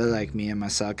 about a brother like me and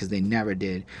myself, because they never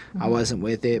did. I wasn't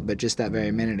with it, but just that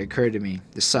very minute it occurred to me.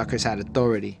 The suckers had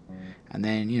authority. And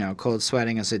then, cold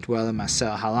sweating as I dwell in my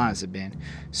cell. How long has it been?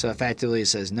 So effectively he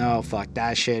says, no, fuck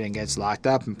that shit, and gets locked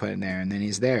up and put in there. And then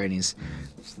he's there, and he's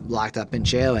locked up in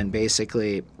jail, and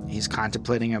basically he's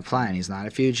contemplating a plan. He's not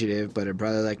a fugitive, but a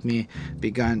brother like me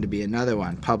begun to be another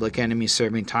one. Public enemy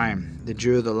serving time. They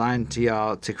drew the line to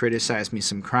y'all to criticize me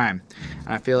some crime.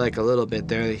 And I feel like a little bit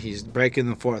there he's breaking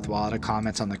the fourth wall to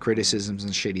comments on the criticisms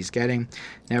and shit he's getting.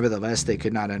 Nevertheless, they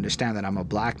could not understand that I'm a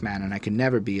black man and I could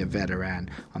never be a veteran.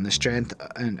 On the strength,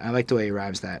 and I like the way he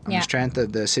rhymes that. On the strength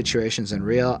of the situation's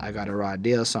unreal, I got a raw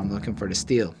deal, so I'm looking for the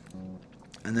steal.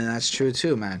 And then that's true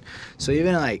too, man. So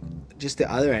even like just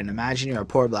the other end, imagine you're a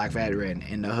poor black veteran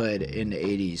in the hood in the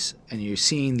 80s and you're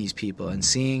seeing these people and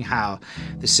seeing how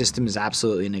the system has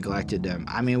absolutely neglected them.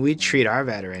 I mean, we treat our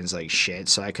veterans like shit,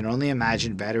 so I can only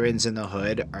imagine veterans in the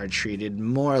hood are treated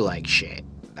more like shit.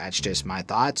 That's just my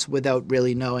thoughts without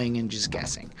really knowing and just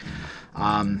guessing.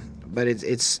 But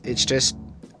it's just,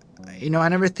 I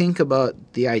never think about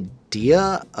the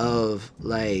idea of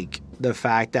like the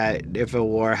fact that if a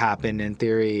war happened, in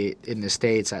theory, in the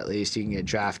States at least, you can get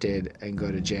drafted and go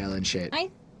to jail and shit.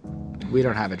 We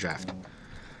don't have a draft.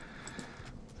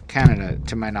 Canada,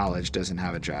 to my knowledge, doesn't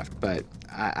have a draft. But,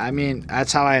 I mean,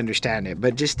 that's how I understand it.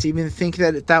 But just to even think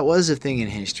that that was a thing in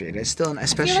history. That's still,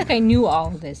 especially... I feel like I knew all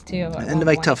of this, too. And,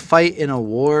 like, to fight in a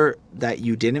war that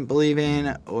you didn't believe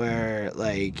in, or,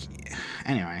 like...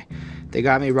 Anyway, they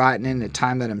got me rotting in the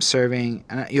time that I'm serving.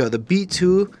 And, the beat,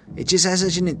 too, it just has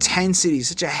such an intensity,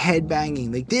 such a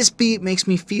head-banging. Like, this beat makes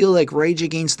me feel like Rage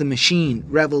Against the Machine,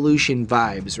 Revolution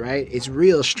vibes, right? It's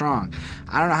real strong.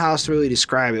 I don't know how else to really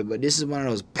describe it, but this is one of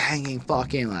those banging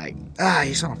fucking, like,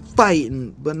 you just want to fight,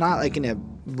 but not, like, in a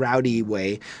rowdy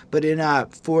way, but in a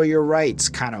for your rights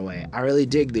kind of way. I really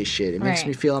dig this shit. It makes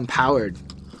me feel empowered.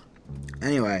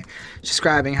 Anyway,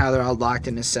 describing how they're all locked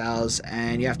in the cells,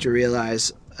 and you have to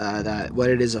realize that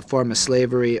what it is, a form of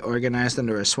slavery organized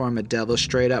under a swarm of devils,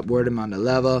 straight up word him on the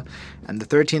level. And the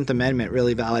 13th Amendment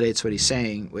really validates what he's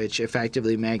saying, which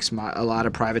effectively makes a lot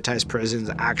of privatized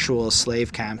prisons actual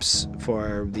slave camps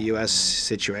for the U.S.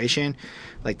 situation.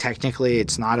 Like, technically,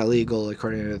 it's not illegal,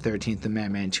 according to the 13th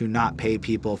Amendment, to not pay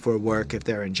people for work if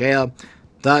they're in jail.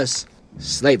 Thus,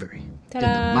 slavery in the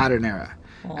modern era.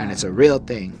 And it's a real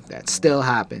thing that still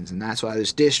happens, and that's why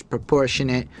there's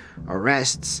disproportionate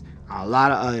arrests, a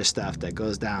lot of other stuff that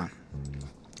goes down.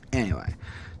 Anyway,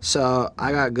 so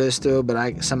I got gusto,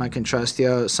 but some I can trust,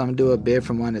 yo. Some do a bid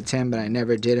from 1 to 10, but I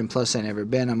never did, and plus I never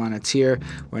been. I'm on a tier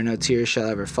where no tears shall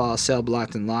ever fall. Cell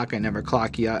blocked and locked. I never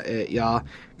clock y'all,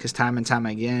 because time and time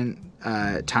again,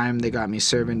 time they got me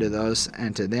serving to those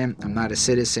and to them. I'm not a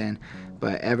citizen.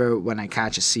 But ever when I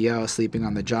catch a CO sleeping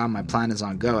on the job, my plan is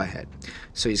on go ahead.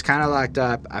 So he's kind of locked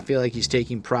up. I feel like he's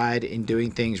taking pride in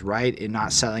doing things right and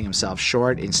not selling himself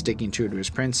short and sticking true to his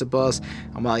principles.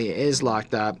 And while he is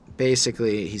locked up,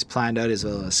 basically he's planned out his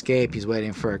little escape. He's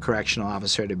waiting for a correctional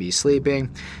officer to be sleeping.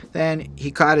 Then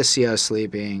he caught a CO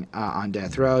sleeping on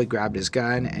death row. He grabbed his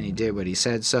gun and he did what he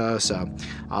said so. So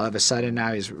all of a sudden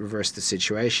now he's reversed the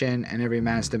situation, and every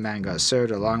man's demand got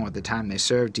served along with the time they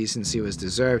served. Decency was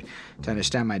deserved. To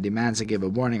understand my demands, I gave a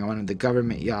warning. I wanted the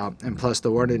government, y'all, and plus the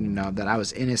warden to know that I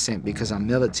was innocent because I'm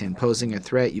militant. Posing a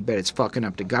threat, you bet it's fucking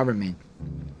up the government.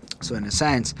 So in a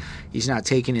sense, he's not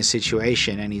taking his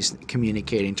situation and he's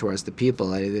communicating towards the people.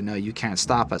 Letting them know, you can't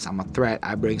stop us. I'm a threat.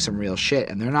 I bring some real shit.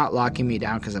 And they're not locking me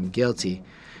down because I'm guilty.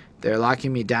 They're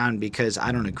locking me down because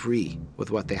I don't agree with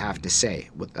what they have to say.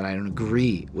 That I don't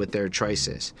agree with their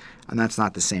choices. And that's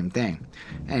not the same thing.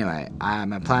 Anyway,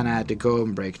 my plan, I had to go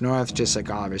and break north. Just like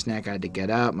Oliver's Neck, I had to get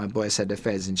out. My boys had the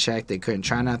feds in check. They couldn't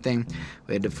try nothing.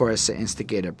 We had to force to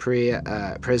instigate a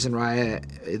prison riot.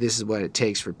 This is what it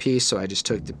takes for peace. So I just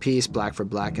took the piece, black for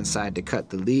black, inside to cut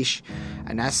the leash.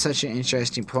 And that's such an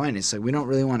interesting point. It's like we don't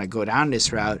really want to go down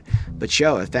this route. But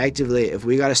effectively, if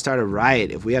we got to start a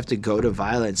riot, if we have to go to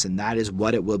violence, and that is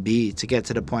what it will be to get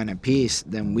to the point of peace,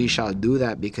 then we shall do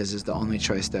that because it's the only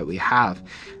choice that we have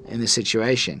in the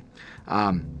situation.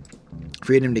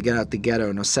 Freedom to get out the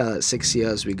ghetto. No sell it. 6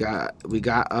 years we got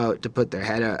out to put their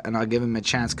head out, and I'll give them a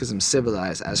chance because I'm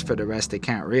civilized. As for the rest, they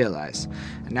can't realize.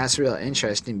 And that's real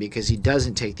interesting because he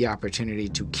doesn't take the opportunity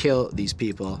to kill these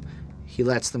people. He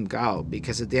lets them go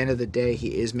because at the end of the day,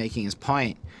 he is making his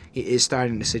point. He is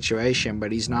starting the situation,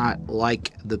 but he's not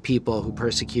like the people who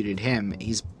persecuted him.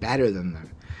 He's better than them.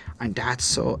 And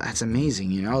that's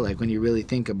amazing, like when you really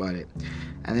think about it.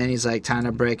 And then he's like, time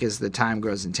to break as the time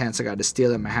grows intense. I got the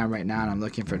steel in my hand right now and I'm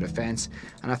looking for defense.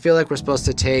 And I feel like we're supposed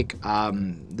to take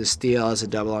the steel as a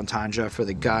double entendre for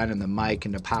the gun and the mic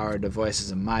and the power of the voices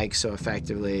and mic. So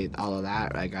effectively all of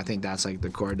that, like I think that's like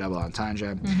the core double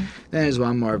entendre. Mm-hmm. Then there's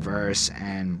one more verse,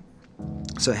 and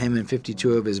so him and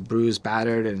 52 of his bruised,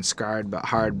 battered, and scarred but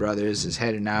hard brothers is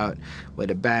heading out with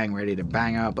a bang, ready to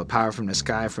bang out. But power from the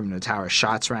sky, from the tower,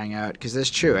 shots rang out. Because that's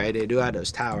true, right? They do have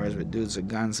those towers with dudes with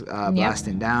guns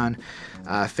blasting down.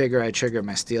 Figure I trigger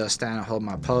my steel, stand and hold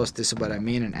my post. This is what I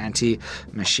mean, an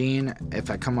anti-machine.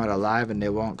 If I come out alive and they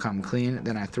won't come clean,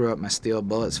 then I threw up my steel,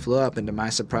 bullets flew up, and to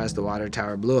my surprise, the water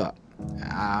tower blew up.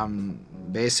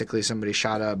 Basically somebody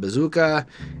shot a bazooka,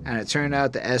 and it turned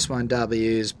out the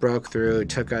S1Ws broke through,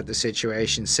 took out the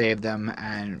situation, saved them,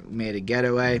 and made a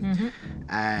getaway. Mm-hmm.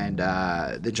 And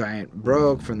the giant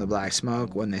broke from the black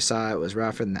smoke. When they saw it was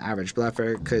rougher than the average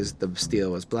bluffer because the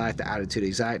steel was black, the attitude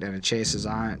exact, and the chase is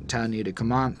on, telling you to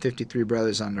come on. 53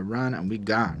 brothers on the run, and we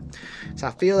gone. So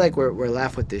I feel like we're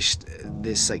left with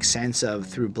this like sense of,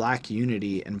 through black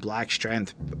unity and black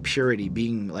strength, purity,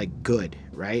 being like good,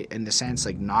 right? In the sense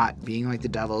like not being like the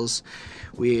devils.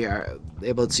 We are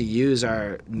able to use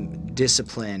our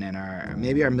discipline and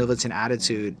maybe our militant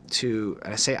attitude to,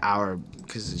 I say our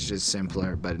because it's just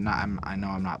simpler, but I know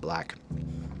I'm not black,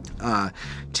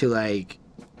 to like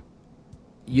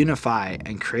unify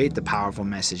and create the powerful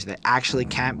message that actually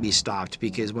can't be stopped,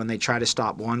 because when they try to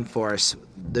stop one force,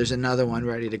 there's another one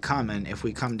ready to come, and if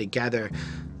we come together,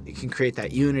 you can create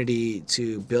that unity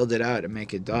to build it out and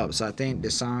make it dope. So I think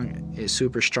this song is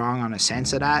super strong on a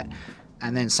sense of that,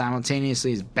 and then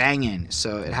simultaneously is banging.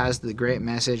 So it has the great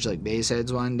message like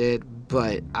Bassheads one did,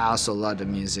 but I also love the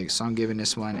music. So I'm giving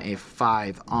this one a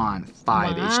 5 on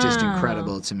 5. Wow. It's just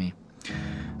incredible to me.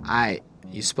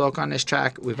 You spoke on this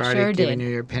track. We've already given you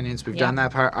your opinions. We've done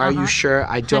that part. Are you sure?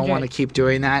 I don't want to keep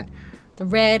doing that. The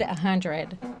Red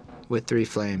 100. With 3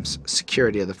 flames.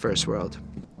 Security of the First World.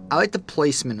 I like the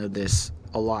placement of this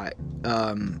a lot.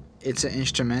 It's an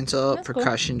instrumental. That's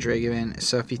percussion cool. Driven.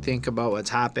 So if you think about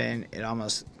what's happened, it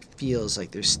almost feels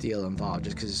like there's steel involved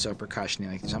just because it's so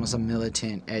percussion-y. Like there's almost a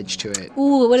militant edge to it.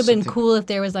 Ooh, it would have been cool if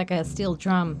there was like a steel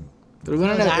drum. But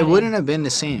it wouldn't have been the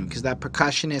same, because that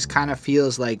percussionist kind of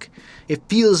feels like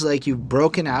you've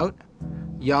broken out.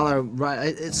 Y'all are right.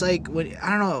 It's like when,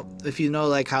 I don't know if you know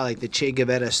like how like the Che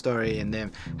Guevara story, and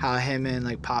then how him and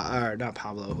like not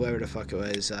Pablo, whoever the fuck it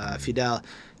was, Fidel,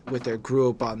 with their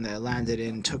group landed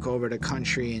in, took over the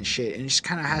country and shit, and it just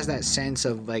kind of has that sense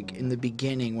of like in the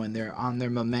beginning when they're on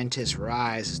their momentous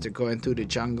rise as they're going through the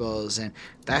jungles, and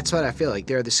that's what I feel like.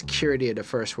 They're the security of the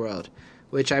first world,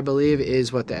 which I believe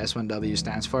is what the S1W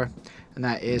stands for, and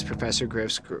that is Professor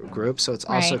Griff's group, so it's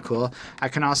also cool. I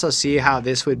can also see how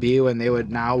this would be when they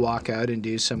would now walk out and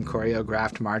do some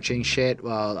choreographed marching shit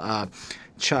while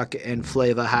Chuck and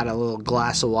Flava had a little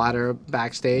glass of water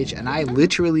backstage, and I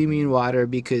literally mean water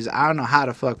because I don't know how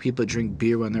the fuck people drink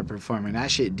beer when they're performing.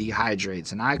 That shit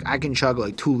dehydrates, and I can chug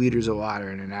like 2 liters of water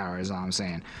in an hour is all I'm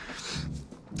saying.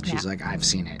 She's like, I've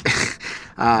seen it.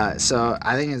 So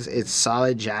I think it's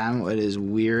solid jam with his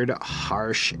weird,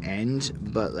 harsh end,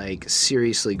 but like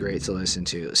seriously great to listen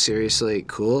to. Seriously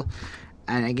cool.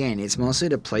 And again, it's mostly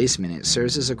the placement. It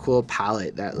serves as a cool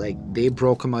palette that like they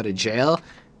broke him out of jail,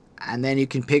 and then you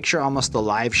can picture almost the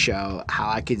live show how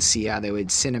I could see how they would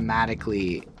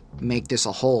cinematically make this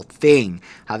a whole thing,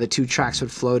 how the two tracks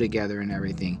would flow together and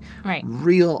everything. Right.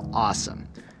 Real awesome.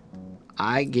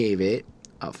 I gave it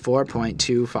a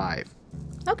 4.25.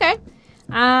 Okay.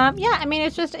 Yeah, I mean,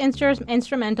 it's just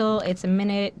instrumental. It's a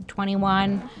minute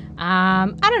 21.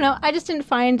 I don't know. I just didn't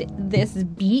find this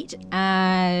beat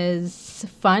as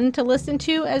fun to listen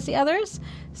to as the others.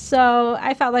 So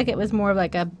I felt like it was more of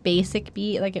like a basic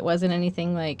beat. Like it wasn't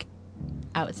anything like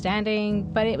outstanding,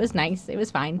 but it was nice. It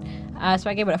was fine. So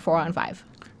I gave it a 4 on 5.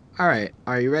 All right.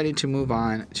 Are you ready to move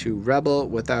on to Rebel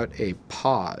Without a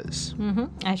Pause?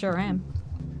 I sure am.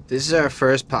 This is our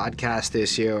first podcast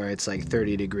this year where it's like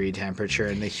 30-degree temperature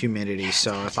and the humidity.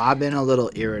 So if I've been a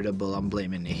little irritable, I'm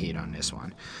blaming the heat on this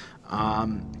one.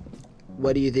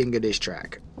 What do you think of this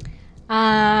track?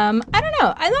 I don't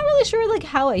know. I'm not really sure like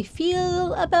how I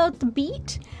feel about the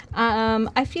beat.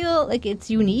 I feel like it's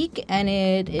unique and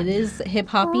it is hip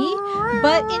hoppy,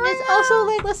 but it is also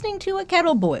like listening to a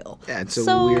kettle boil. Yeah, it's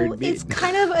a weird beat. It's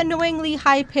kind of annoyingly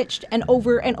high pitched and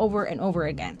over and over and over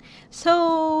again.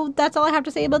 So that's all I have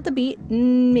to say about the beat.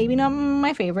 Maybe not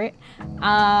my favorite.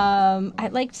 I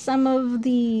liked some of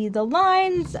the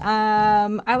lines.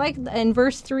 I like in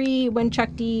verse 3 when Chuck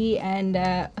D and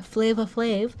Flava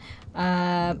Flav.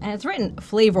 And it's written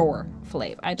Flavor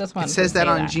Flav. I just want to say It says that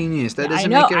on Genius. That doesn't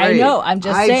know, make it right. I know. I'm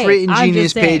just saying. I've written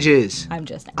Genius pages. I'm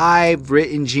just saying. I've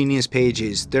written Genius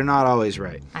pages. They're not always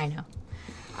right. I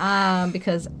know.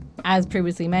 Because as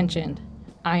previously mentioned,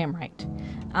 I am right.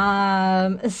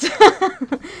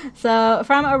 So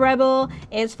from a Rebel,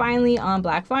 it's finally on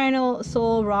Black Vinyl.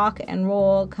 Soul, rock, and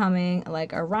roll coming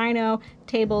like a rhino.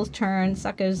 Tables turn,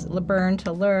 suckers burn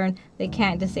to learn. They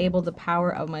can't disable the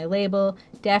power of my label.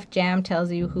 Def Jam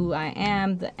tells you who I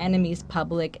am. The enemy's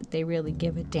public. They really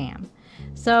give a damn.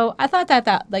 So I thought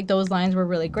that like those lines were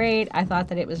really great. I thought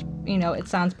that it was, it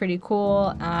sounds pretty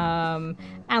cool. And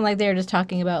like they're just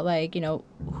talking about like,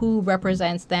 who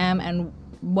represents them and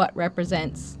what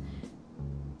represents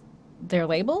their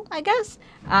label, I guess.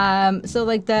 So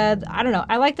like I don't know.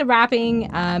 I like the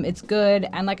rapping. It's good.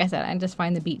 And like I said, I just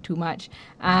find the beat too much.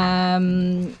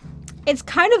 It's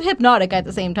kind of hypnotic at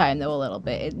the same time, though, a little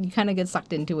bit. You kind of get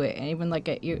sucked into it, and even like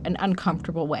an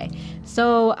uncomfortable way.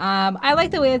 So I like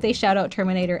the way that they shout out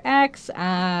Terminator X.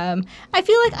 I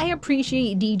feel like I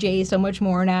appreciate DJs so much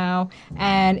more now,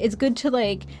 and it's good to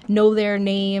like know their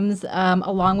names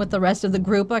along with the rest of the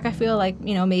group. Like I feel like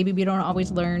maybe we don't always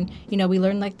learn. We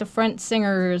learn like the front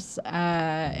singers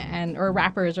or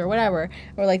rappers or whatever,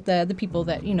 or like the people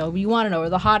that you want to know, or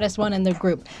the hottest one in the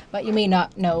group, but you may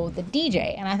not know the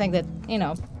DJ. And I think that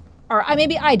or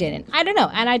maybe I didn't. I don't know.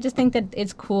 And I just think that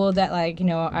it's cool that like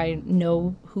I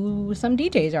know who some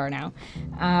DJs are now,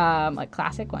 like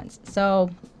classic ones. So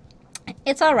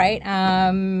it's all right. I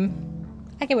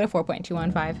give it a 4.2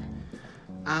 on 5.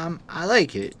 I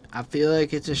like it. I feel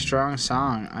like it's a strong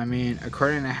song. I mean,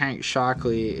 according to Hank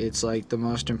Shockley, it's like the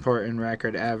most important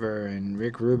record ever, and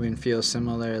Rick Rubin feels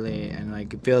similarly, and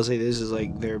like it feels like this is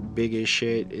like their biggest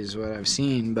shit is what I've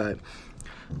seen, but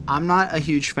I'm not a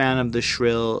huge fan of the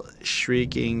shrill,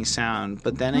 shrieking sound.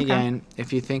 But then again,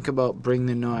 if you think about Bring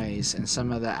the Noise and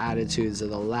some of the attitudes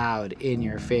of the loud,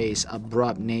 in-your-face,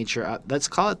 abrupt nature, let's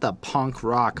call it the punk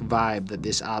rock vibe that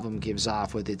this album gives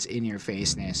off with its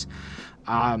in-your-faceness.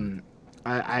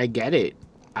 I get it.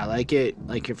 I like it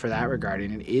for that regard,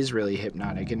 and it is really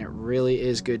hypnotic, and it really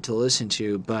is good to listen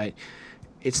to, but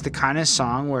it's the kind of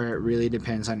song where it really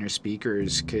depends on your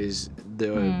speakers, because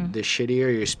the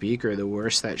shittier your speaker, the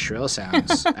worse that shrill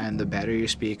sounds, and the better your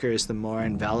speakers, the more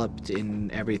enveloped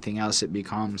in everything else it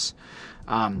becomes.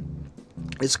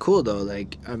 It's cool though.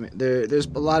 Like there's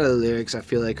a lot of the lyrics I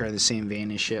feel like are in the same vein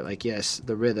as shit. Like yes,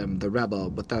 the rhythm, the rebel,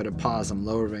 without a pause, I'm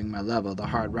lowering my level. The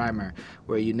hard rhymer,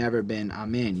 where you never been,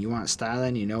 I'm in. You want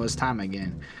styling, it's time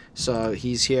again. So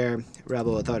he's here,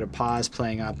 rebel without a pause,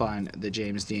 playing up on the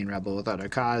James Dean rebel without a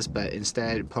cause, but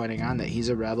instead pointing on that he's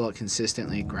a rebel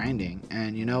consistently grinding.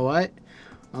 And you know what?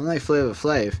 Unlike Flava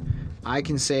Flav, I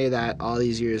can say that all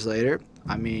these years later.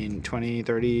 I mean, 20,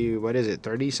 30, what is it,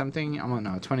 30-something? I don't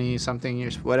know, 20-something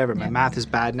years, whatever. My math is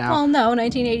bad now. Well, no,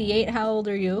 1988, how old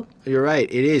are you? You're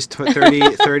right, it is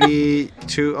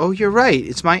 32. Oh, you're right,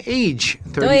 it's my age.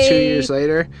 32 years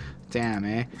later. Damn,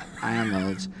 I am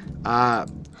old.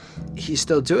 He's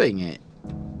still doing it.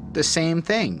 The same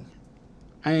thing.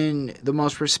 in the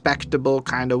most respectable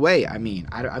kind of way. I mean,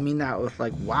 I mean that with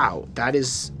like, wow, that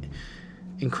is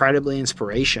incredibly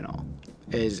inspirational,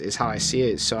 is how I see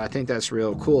it. So I think that's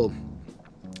real cool.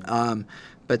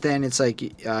 But then it's like,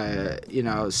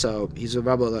 so he's a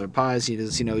rebel without a pause. He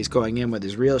does, he's going in with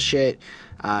his real shit.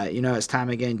 It's Time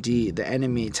Again D, the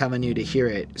enemy telling you to hear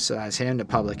it. So that's him, the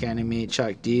Public Enemy.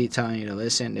 Chuck D telling you to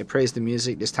listen. They praise the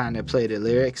music. This time they play the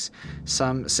lyrics.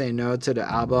 Some say no to the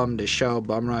album, the show,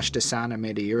 bum rush the sound I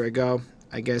made a year ago.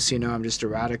 I guess, I'm just a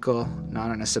radical, not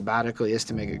on a sabbatical, just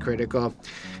to make it critical.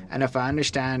 And if I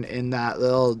understand, in that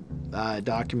little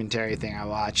documentary thing I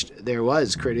watched, there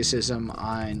was criticism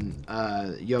on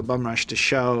Yo Bum Rush the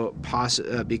show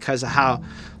because of how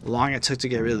long it took to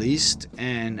get released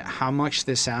and how much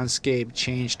the soundscape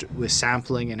changed with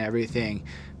sampling and everything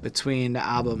between the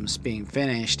albums being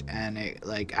finished and it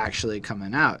like actually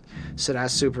coming out. So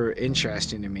that's super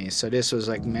interesting to me. So this was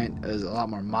like meant as a lot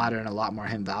more modern, a lot more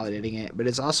him validating it, but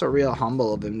it's also real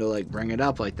humble of him to like bring it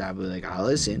up like that, but like, oh,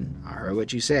 listen, I heard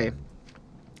what you say.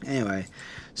 Anyway,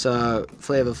 so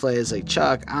Flavor Flav is like,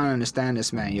 Chuck, I don't understand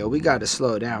this, man. Yo, we got to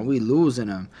slow down. We losing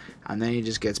him. And then he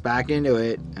just gets back into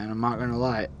it, and I'm not gonna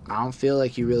lie, I don't feel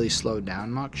like he really slowed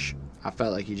down much. I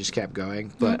felt like he just kept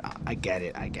going, but I get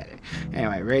it.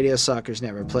 Anyway, Radio Suckers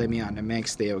never play me on the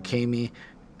mix. They okay me,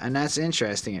 and that's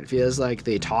interesting. It feels like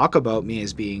they talk about me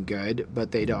as being good,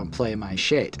 but they don't play my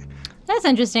shit. That's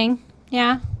interesting.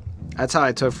 Yeah. That's how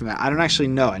I took from that. I don't actually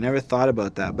know. I never thought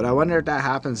about that, but I wonder if that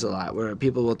happens a lot, where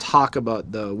people will talk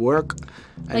about the work.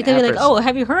 Like they'll be like, "Oh,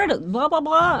 have you heard blah blah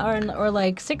blah," or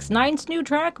like 6ix9ine's new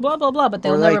track, blah blah blah, but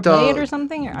they'll never play it or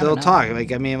something. They'll talk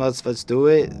like, I mean, let's do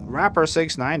it. Rapper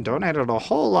 6ix9ine donated a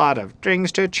whole lot of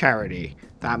things to charity.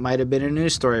 That might have been a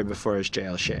news story before his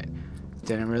jail shit.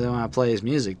 Didn't really want to play his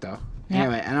music though. Yeah.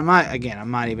 Anyway, and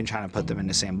I'm not even trying to put them in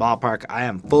the same ballpark. I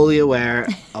am fully aware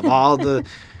of all the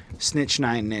snitch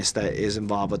nine-ness that is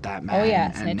involved with that man. Oh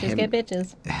yeah, snitches get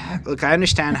bitches. Look, I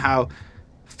understand how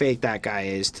fake that guy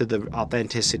is to the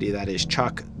authenticity that is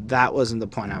Chuck. That wasn't the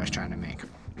point I was trying to make.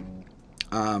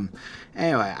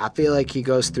 Anyway, I feel like he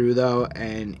goes through though,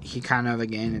 and he kind of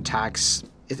again attacks.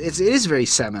 It is very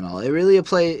seminal. It really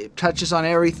touches on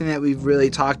everything that we've really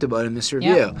talked about in this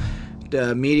review. Yep.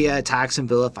 The media attacks and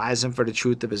vilifies him for the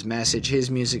truth of his message.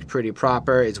 His music's pretty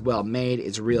proper. It's well made.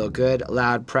 It's real good.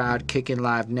 Loud, proud, kicking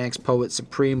live necks, poet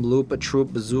supreme, loop, a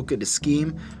troop, bazooka, the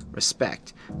scheme.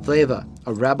 Respect. Flavor,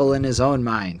 a rebel in his own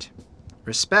mind.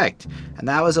 Respect. And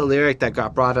that was a lyric that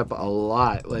got brought up a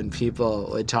lot when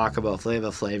people would talk about Flavor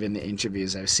Flav in the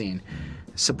interviews I've seen.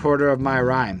 Supporter of my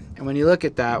rhyme. And when you look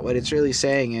at that, what it's really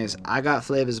saying is, I got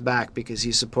Flavor's back because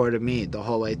he supported me the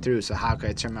whole way through, so how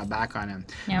could I turn my back on him?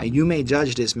 Yep. You may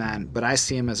judge this man, but I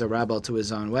see him as a rebel to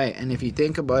his own way. And if you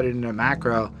think about it in the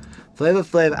macro, Flavor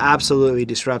Flav absolutely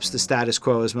disrupts the status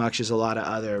quo as much as a lot of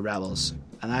other rebels.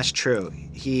 And that's true.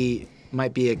 He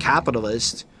might be a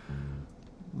capitalist,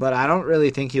 but I don't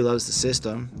really think he loves the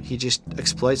system. He just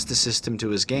exploits the system to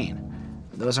his gain.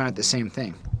 Those aren't the same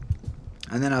thing.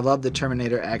 And then I love the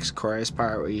Terminator X chorus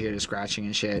part where you hear the scratching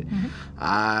and shit.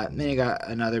 Mm-hmm. Then you got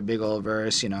another big old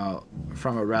verse,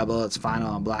 from a rebel, it's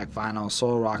final on black vinyl.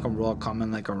 Soul rock and roll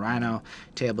coming like a rhino.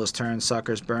 Tables turn,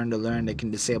 suckers burn to learn they can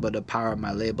disable the power of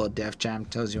my label. Def Jam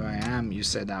tells you I am. You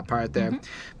said that part there. Mm-hmm.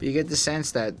 But you get the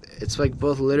sense that it's like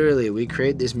both literally, we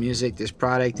create this music, this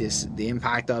product, the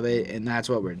impact of it, and that's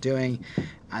what we're doing.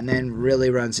 And then really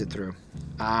runs it through.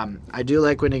 I do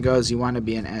like when he goes, you want to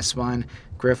be an S1.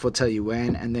 Griff will tell you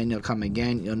when, and then you'll come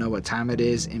again. You'll know what time it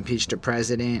is. Impeach the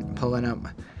president. Pulling up.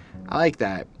 I like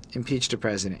that. Impeach the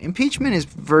president. Impeachment is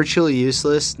virtually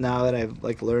useless now that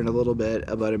I've learned a little bit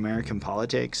about American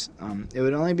politics. It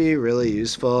would only be really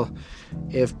useful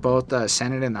if both the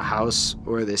Senate and the House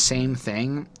were the same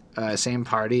thing, same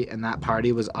party, and that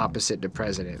party was opposite the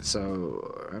president.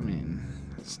 So, I mean,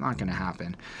 it's not going to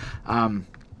happen.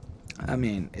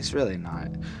 It's really not.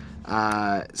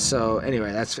 So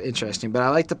anyway, that's interesting. But I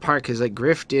like the part because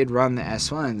Griff did run the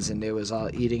S1s, and they was all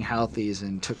eating healthies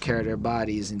and took care of their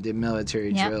bodies and did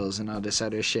military drills and all this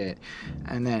other shit.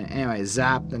 And then anyway,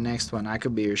 Zap, the next one, I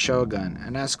could be your Shogun,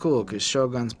 and that's cool because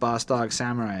Shogun's boss dog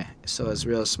samurai, so it's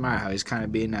real smart how he's kind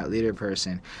of being that leader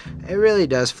person. It really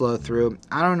does flow through.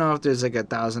 I don't know if there's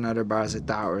 1,000 other bars I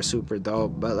thought were super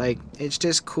dope, but it's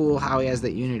just cool how he has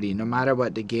that unity. No matter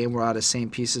what the game, we're all the same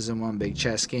pieces in one big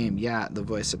chess game. Yeah, the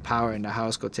voice of power in the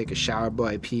house, go take a shower,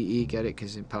 boy. PE, get it?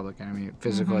 Because in Public Enemy,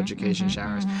 physical education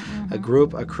showers. A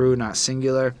group, a crew, not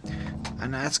singular,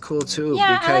 and that's cool too.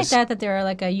 Yeah, because I like that they're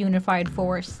a unified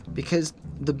force. Because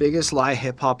the biggest lie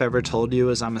hip hop ever told you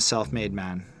is I'm a self-made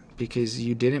man. because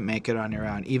you didn't make it on your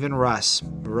own. Even Russ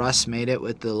made it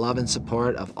with the love and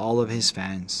support of all of his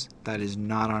fans. That is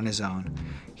not on his own.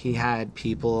 He had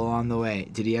people along the way.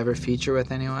 Did he ever feature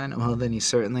with anyone? Well, then he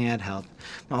certainly had help.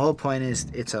 My whole point is,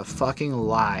 it's a fucking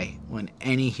lie when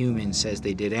any human says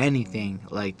they did anything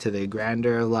like to the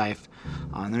grandeur of life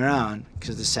on their own,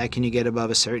 because the second you get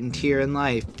above a certain tier in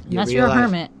life, you Unless realize, you're a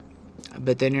hermit.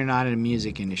 but then you're not in the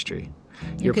music industry.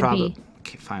 You could be.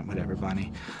 Okay, fine, whatever,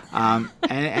 Bonnie.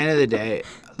 End of the day,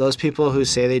 those people who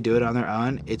say they do it on their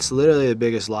own, it's literally the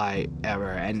biggest lie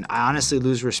ever. And I honestly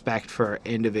lose respect for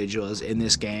individuals in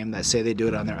this game that say they do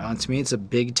it on their own. To me, it's a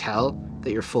big tell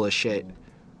that you're full of shit,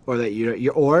 or that you're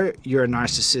a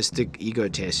narcissistic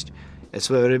egotist. That's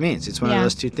what it means. It's one of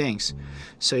those two things.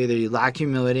 So either you lack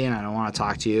humility and I don't want to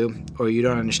talk to you, or you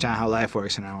don't understand how life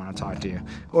works and I don't want to talk to you,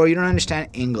 or you don't understand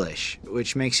English,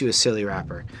 which makes you a silly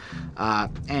rapper.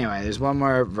 Anyway, there's one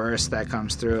more verse that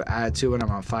comes through. Attitude when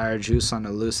I'm on fire, juice on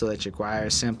the loose electric wire,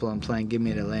 simple and plain, give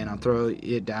me the lane, I'll throw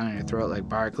it down in your throat like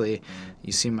Barkley.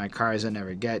 You see my cars, I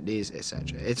never get these,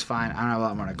 etc. It's fine. I don't have a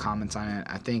lot more to comment on it.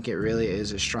 I think it really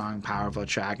is a strong, powerful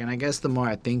track. And I guess the more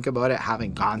I think about it,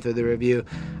 having gone through the review,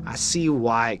 I see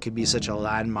why it could be such a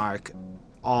landmark,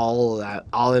 all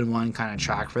in one kind of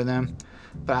track for them.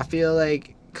 But I feel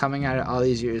like coming at it all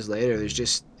these years later, it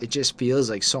just feels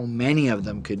like so many of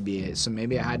them could be it. So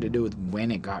maybe it had to do with when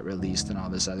it got released and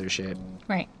all this other shit.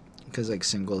 Right. Because like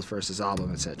singles versus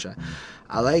album, etc.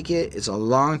 I like it. It's a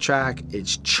long track.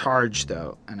 It's charged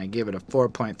though, and I give it a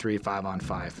 4.35 on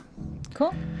 5.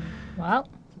 Cool. Well,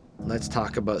 let's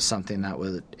talk about something that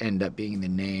will end up being the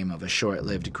name of a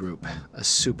short-lived group, a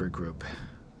super group.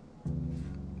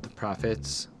 The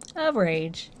Prophets of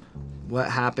Rage. What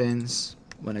happens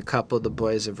when a couple of the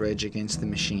boys of Rage Against the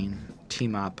Machine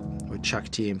team up with Chuck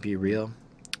T and Be Real?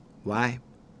 Why?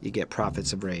 You get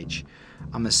Prophets of Rage.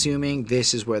 I'm assuming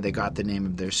this is where they got the name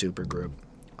of their supergroup.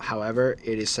 However,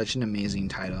 it is such an amazing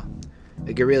title.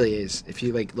 Like, it really is. If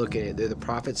you look at it, they're the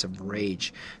Prophets of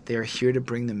Rage. They are here to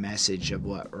bring the message of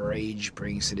what rage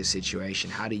brings to the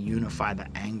situation, how to unify the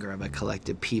anger of a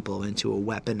collective people into a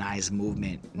weaponized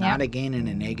movement, not again in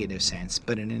a negative sense,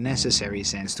 but in a necessary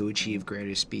sense to achieve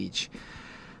greater speech.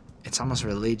 It's almost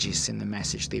religious in the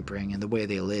message they bring and the way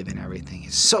they live and everything.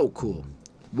 It's so cool.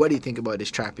 What do you think about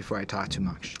this track before I talk too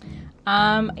much?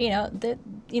 They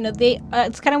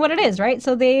it's kind of what it is, right?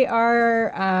 So they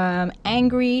are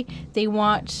angry. They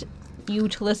want you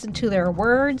to listen to their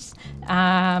words,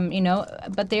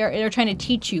 but they're trying to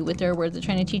teach you with their words. They're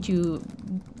trying to teach you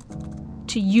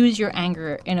to use your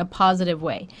anger in a positive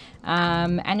way.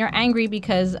 And you're angry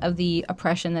because of the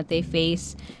oppression that they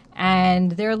face.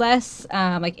 And they're less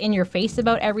in your face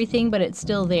about everything, but it's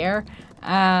still there.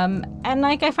 And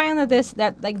I find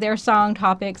that their song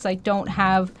topics don't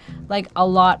have a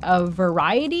lot of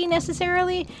variety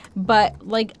necessarily, but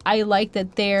I like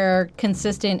that they're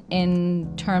consistent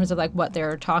in terms of what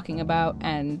they're talking about.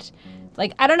 And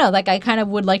I don't know, I kind of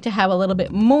would like to have a little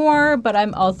bit more, but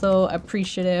I'm also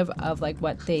appreciative of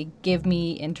what they give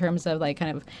me in terms of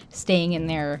kind of staying in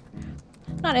their,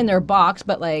 not in their box,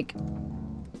 but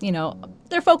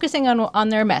they're focusing on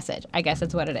their message. I guess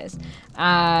that's what it is.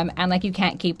 And you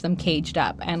can't keep them caged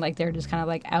up, and they're just kind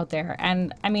of out there.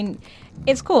 And I mean,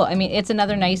 it's cool. I mean, it's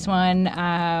another nice one.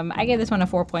 I gave this one a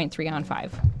 4.3 on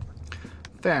 5.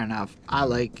 Fair enough. I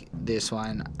like this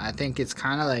one. I think it's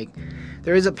kind of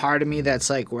there is a part of me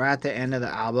that's we're at the end of the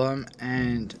album,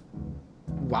 and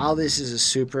while this is a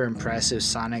super impressive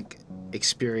sonic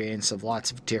experience of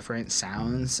lots of different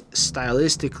sounds,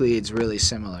 stylistically it's really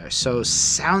similar. So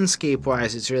soundscape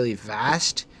wise it's really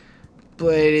vast,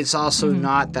 but it's also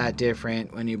not that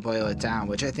different when you boil it down,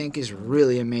 which I think is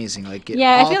really amazing. I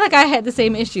feel like I had the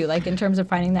same issue, in terms of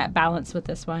finding that balance with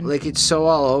this one. It's so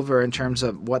all over in terms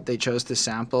of what they chose to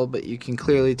sample, but you can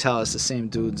clearly tell it's the same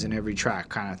dudes in every track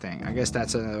kind of thing. I guess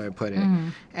that's another way to put it.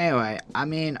 Anyway, I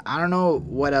mean, I don't know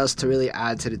what else to really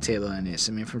add to the table in this.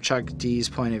 I mean, from Chuck D's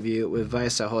point of view, with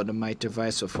Vice, I hold the mic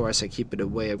device. With Force, I keep it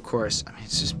away, of course. I mean,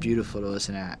 it's just beautiful to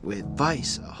listen at. With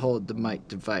Vice, I hold the mic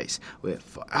device.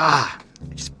 I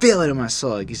just feel it in my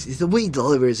soul. The way he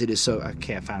delivers it is so... I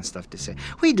can't find stuff to say. The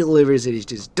way he delivers it is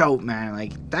just dope,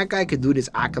 man. That guy could do this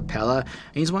a cappella.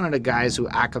 And he's one of the guys who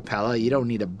a cappella, you don't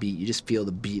need a beat. You just feel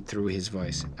the beat through his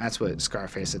voice. That's what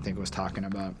Scarface, I think, was talking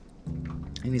about.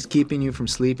 And he's keeping you from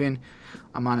sleeping.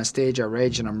 I'm on a stage, I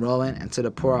rage and I'm rolling. And to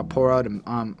the poor, I pour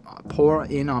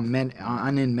in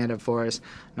on metaphors.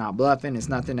 Not bluffing, it's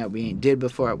nothing that we ain't did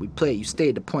before. We play, you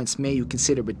stay, the points made, you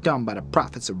consider it done by the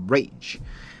Prophets of Rage.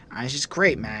 And it's just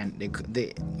great, man.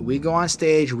 We go on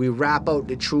stage, we rap out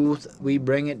the truth, we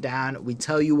bring it down, we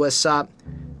tell you what's up.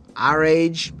 I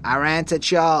rage, I rant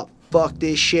at y'all, fuck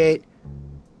this shit,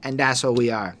 and that's what we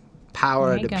are. Power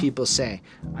There of you the go. people say.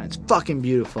 And it's fucking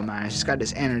beautiful, man. It's just got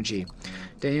this energy.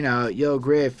 Then, you know, yo,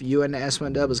 Griff, you and the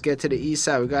S1 doubles get to the east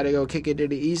side. We gotta go kick it to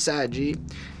the east side, G.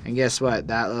 And guess what?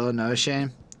 That little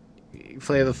notion,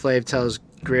 Flavor Flav tells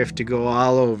Griff to go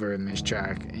all over in this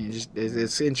track. And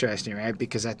it's interesting, right?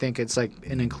 Because I think it's like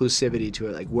an inclusivity to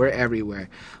it. Like, we're everywhere.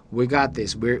 We got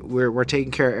this. We're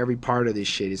taking care of every part of this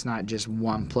shit. It's not just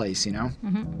one place, you know?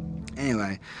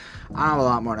 Anyway, I don't have a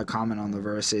lot more to comment on the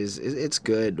verses. It's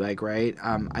good, like, right?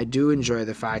 I do enjoy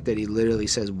the fact that he literally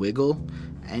says wiggle,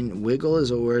 and wiggle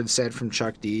is a word said from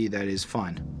Chuck D that is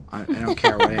fun. I don't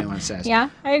care what anyone says. Yeah,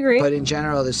 I agree. But in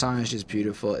general, the song is just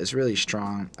beautiful. It's really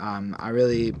strong. I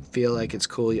really feel like it's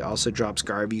cool. He also drops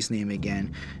Garvey's name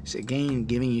again. So again,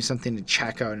 giving you something to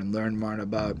check out and learn more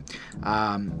about.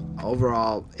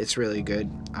 Overall, it's really good.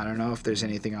 I don't know if there's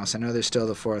anything else. I know there's still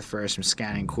the fourth verse. I'm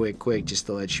scanning quick, just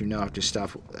to let you know after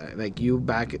stuff. Like you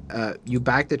back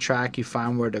the track, you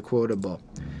find word a quotable.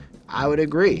 I would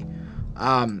agree.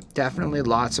 Definitely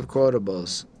lots of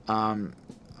quotables.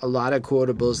 A lot of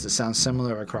quotables that sound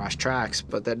similar across tracks,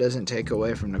 but that doesn't take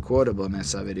away from the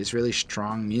quotableness of it. It's really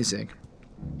strong music.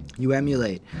 You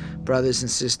emulate brothers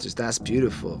and sisters. That's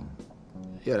beautiful.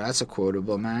 Yo, that's a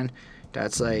quotable, man.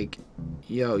 That's like,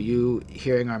 yo, you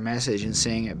hearing our message and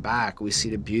saying it back. We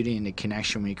see the beauty in the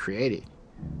connection we created.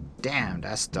 Damn,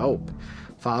 that's dope.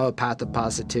 Follow a path of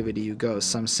positivity, you go.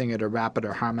 Some sing it or rap it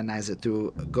or harmonize it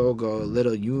through go-go.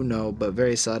 Little you know, but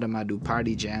very seldom I do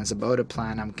party jams. About a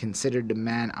plan, I'm considered the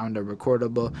man on the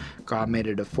recordable. God made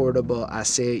it affordable. I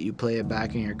say it, you play it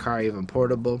back in your car, even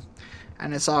portable.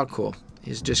 And it's all cool.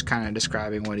 He's just kind of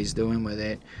describing what he's doing with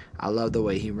it. I love the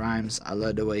way he rhymes. I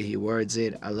love the way he words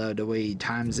it. I love the way he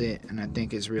times it. And I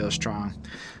think it's real strong.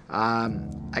 I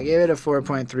gave it a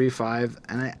 4.35.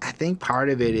 And I think part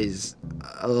of it is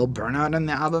a little burnout on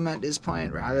the album at this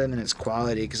point rather than its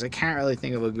quality. Because I can't really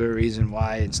think of a good reason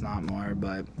why it's not more.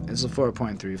 But it's a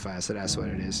 4.35, so that's what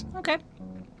it is. Okay.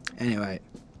 Anyway,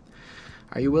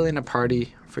 are you willing to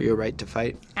party for your right to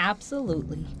fight?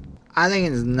 Absolutely. I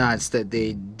think it's nuts that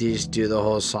they just do the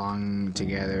whole song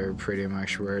together pretty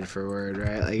much word for word,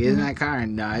 right? Like, isn't that kind of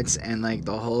nuts? And, like,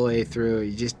 the whole way through,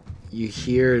 you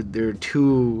hear their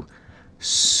two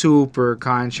super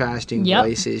contrasting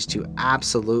voices to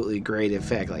absolutely great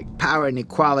effect. Like, power and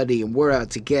equality, and we're out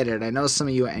to get it. I know some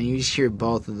of you, and you just hear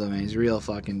both of them, and it's real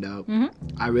fucking dope.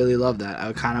 I really love that.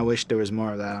 I kind of wish there was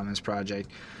more of that on this project.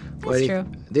 That's true.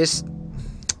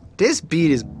 This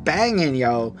beat is banging,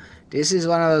 yo. This is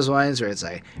one of those ones where it's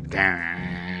like,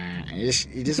 you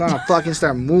just want to fucking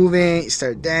start moving,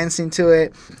 start dancing to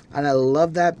it. And I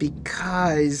love that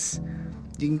because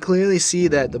you can clearly see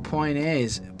that the point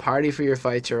is party for your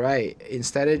fight to right.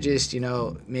 Instead of just,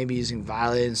 maybe using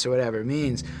violence or whatever it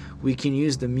means, we can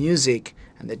use the music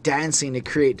and the dancing to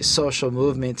create the social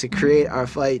movement, to create our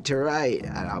fight to right.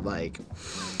 And I'm like,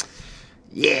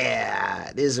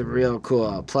 yeah, this is real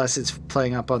cool. Plus, it's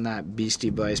playing up on that Beastie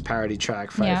Boys parody track,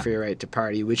 Fight for Your Right to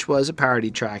Party, which was a parody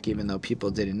track, even though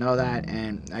people didn't know that.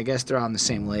 And I guess they're on the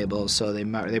same label, so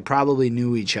they probably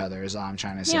knew each other, is all I'm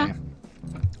trying to say. Yeah.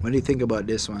 What do you think about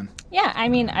this one? Yeah, I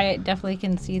mean, I definitely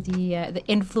can see the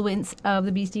influence of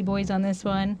the Beastie Boys on this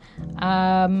one.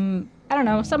 I don't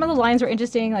know. Some of the lines were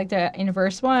interesting, like in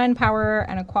verse 1, power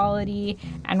and equality,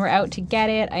 and we're out to get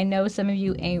it. I know some of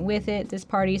you ain't with it. This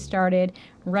party started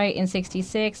right in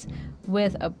 66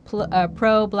 with a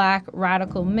pro-black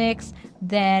radical mix.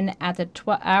 Then at the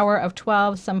hour of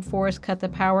 12, some force cut the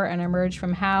power and emerged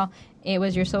from hell. It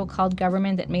was your so-called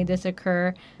government that made this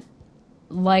occur,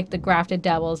 like the grafted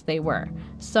devils they were.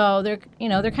 So they're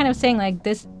kind of saying, like,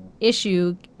 this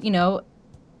issue,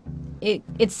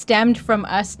 it stemmed from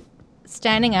us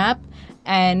standing up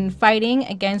and fighting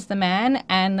against the man,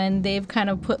 and then they've kind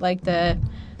of put like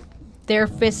their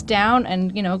fist down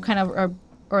and kind of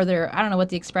or their, I don't know what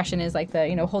the expression is, like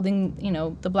the holding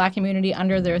the black community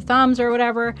under their thumbs or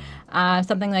whatever,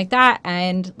 something like that.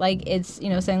 And like it's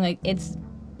saying like it's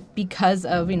because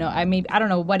of I don't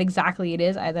know what exactly it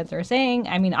is that they're saying.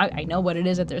 I mean, I know what it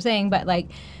is that they're saying, but like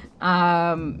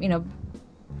I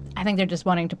think they're just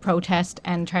wanting to protest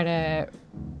and try to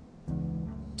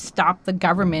stop the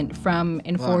government from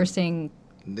enforcing.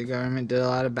 Well, the government did a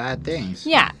lot of bad things.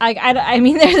 Yeah, I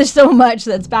mean, there's so much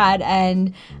that's bad,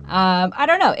 and I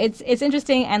don't know. It's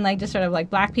interesting, and like just sort of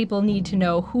like black people need to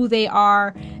know who they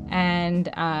are, and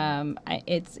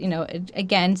it's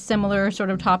again similar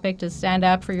sort of topic to stand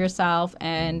up for yourself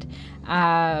and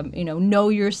know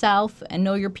yourself and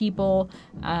know your people.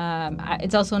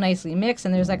 It's also nicely mixed,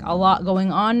 and there's like a lot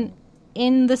going on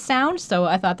in the sound, so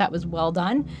I thought that was well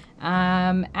done.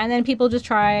 And then people just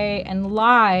try and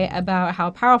lie about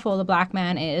how powerful the black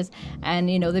man is, and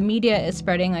the media is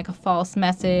spreading like a false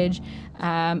message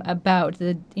about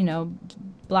the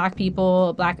black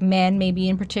people, black men maybe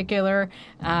in particular,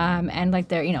 and like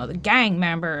they're the gang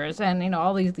members, and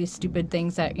all these stupid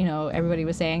things that everybody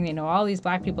was saying. All these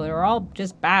black people, they're all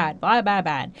just bad, bad, bad,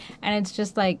 bad, and it's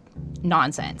just like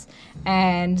nonsense.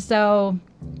 And so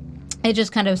it's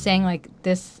just kind of saying like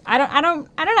this. I don't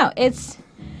know. It's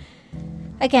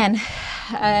again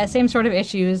same sort of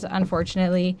issues,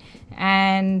 unfortunately,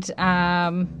 and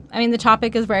I mean the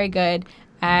topic is very good.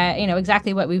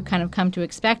 Exactly what we've kind of come to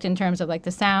expect in terms of like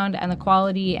the sound and the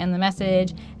quality and the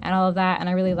message and all of that. And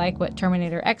I really like what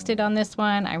Terminator X did on this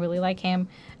one. I really like him.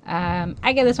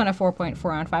 I give this one a 4.4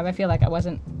 on 5. I feel like I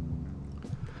wasn't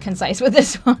concise with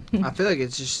this one. I feel like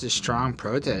it's just a strong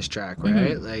protest track,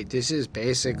 right? Like this is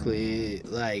basically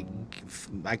like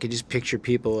I could just picture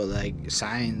people with like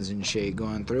signs and shit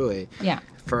going through it. Yeah.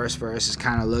 First verse is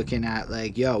kind of looking at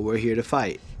like, yo, we're here to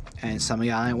fight. And some of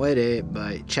y'all ain't with it,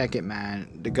 but check it, man.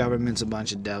 The government's a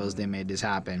bunch of devils. They made this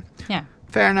happen. Yeah.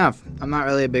 Fair enough. I'm not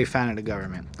really a big fan of the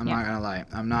government. I'm not going to lie.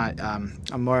 I'm not.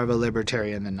 I'm more of a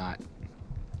libertarian than not.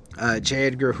 J.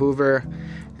 Edgar Hoover,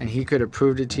 and he could have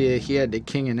proved it to you. He had the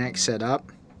King and X set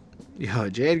up. Yo,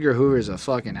 J. Edgar Hoover's a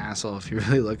fucking asshole if you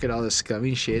really look at all the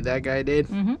scummy shit that guy did.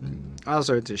 All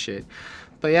sorts of shit.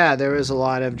 But yeah, there was a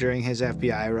lot of, during his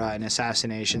FBI run,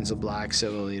 assassinations of black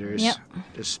civil leaders. Yep.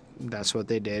 Just, that's what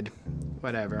they did.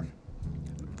 Whatever.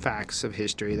 Facts of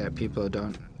history that people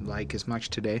don't like as much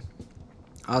today.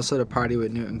 Also, the party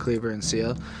with Newton, Cleaver, and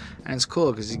Seal. And it's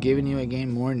cool because he's giving you,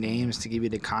 again, more names to give you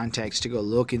the context to go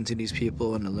look into these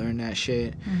people and to learn that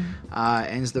shit.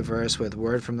 Ends the verse with,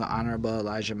 word from the Honorable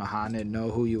Elijah Muhammad,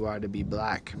 know who you are to be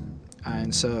black.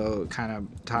 And so, kind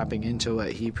of topping into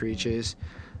what he preaches,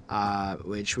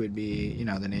 which would be,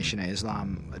 the Nation of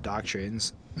Islam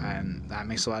doctrines. And that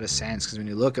makes a lot of sense because when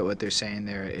you look at what they're saying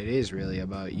there, it is really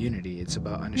about unity. It's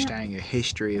about understanding your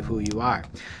history of who you are,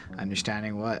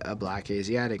 understanding what a black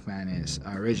Asiatic man is,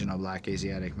 original black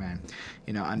Asiatic man,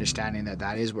 understanding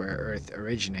that is where Earth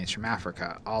originates, from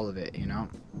Africa, all of it,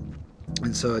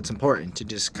 And so it's important to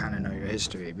just kind of know your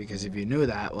history, because if you knew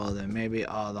that, well, then maybe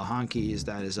all the honkies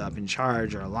that is up in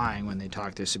charge are lying when they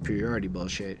talk their superiority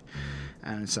bullshit.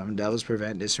 And some devils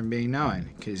prevent this from being known,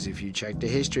 because if you check the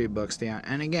history books, they are.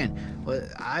 And again, well,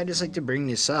 I just like to bring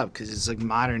this up because it's like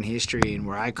modern history and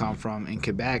where I come from in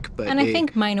Quebec. But I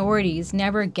think minorities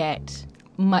never get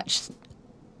much,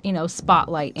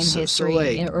 spotlight in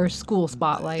history or school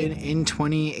spotlight. In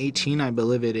 2018, I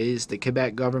believe it is, the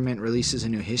Quebec government releases a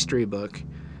new history book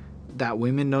that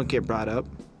women don't get brought up.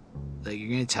 Like, you're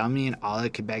going to tell me in all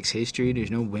of Quebec's history there's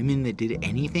no women that did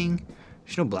anything?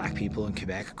 There's no black people in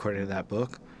Quebec, according to that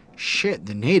book. Shit,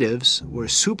 the natives were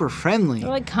super friendly. They're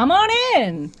like, come on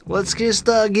in. Let's just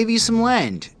give you some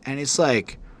land. And it's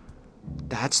like,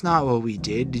 that's not what we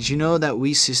did. Did you know that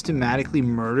we systematically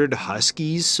murdered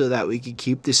Huskies so that we could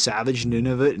keep the savage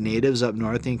Nunavut natives up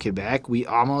north in Quebec? We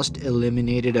almost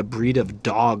eliminated a breed of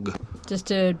dog. Just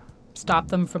to stop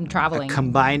them from traveling. A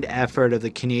combined effort of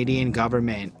the Canadian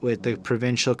government with the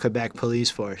provincial Quebec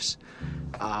police force.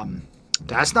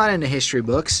 That's not in the history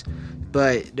books,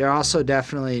 but they're also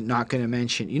definitely not going to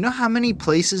mention. You know how many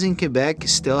places in Quebec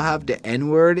still have the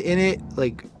N-word in it?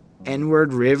 Like,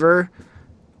 N-word river?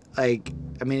 Like,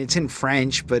 I mean, it's in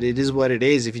French, but it is what it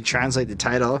is if you translate the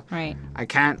title. Right. I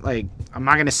can't, I'm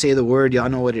not going to say the word. Y'all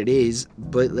know what it is.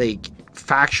 But,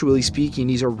 factually speaking,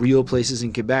 these are real places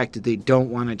in Quebec that they don't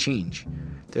want to change.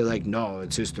 They're like, no,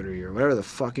 it's history, or whatever the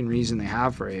fucking reason they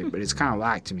have for it. But it's kind of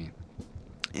whack to me.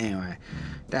 Anyway,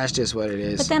 that's just what it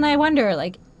is. But then I wonder,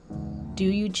 do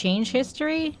you change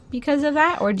history because of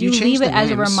that? Or do you leave it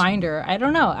as a reminder? I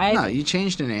don't know. No, you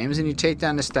change the names and you take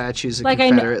down the statues of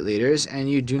Confederate leaders, and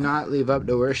you do not leave up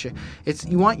to worship. It's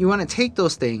you want to take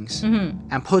those things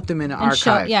and put them in an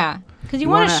archive. Because you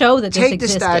want to show that this existed. Take the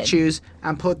statues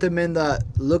and put them in the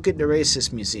look at the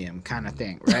racist museum kind of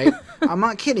thing, right? I'm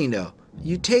not kidding, though.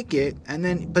 You take it,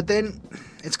 but then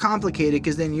it's complicated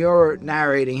because then you're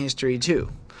narrating history, too.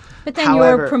 But then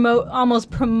you're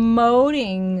almost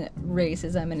promoting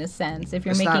racism in a sense. If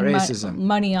you're making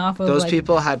money off of those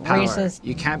people had power. Racist.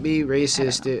 You can't be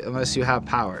racist unless you have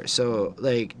power. So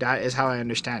that is how I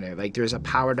understand it. There's a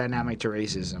power dynamic to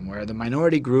racism where the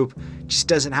minority group just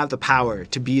doesn't have the power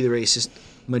to be the racist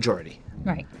majority.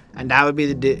 Right. And that would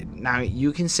be now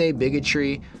you can say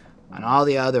bigotry and all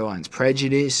the other ones,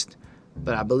 prejudiced,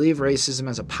 but I believe racism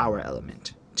has a power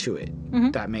element. to it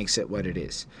that makes it what it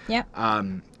is. Yep.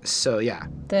 So yeah,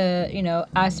 The,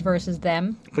 us versus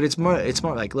them. but it's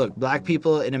more like, look, black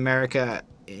people in America,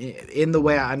 in the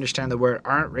way I understand the word,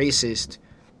 aren't racist,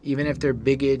 even if they're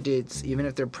bigots, even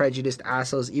if they're prejudiced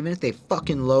assholes, even if they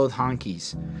fucking loathe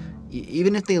honkies,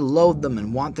 even if they loathe them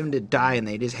and want them to die and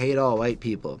they just hate all white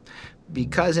people.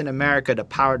 Because in America the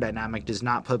power dynamic does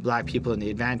not put black people in the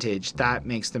advantage, that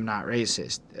makes them not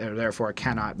racist, or therefore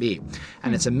cannot be.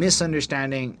 And it's a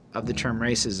misunderstanding of the term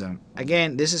racism.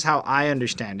 Again, this is how I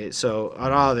understand it. So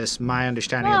on all of this, my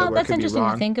understanding of the Well, word that's could be interesting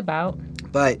wrong. to think about.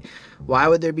 But why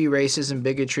would there be racism,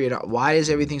 bigotry, and why is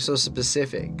everything so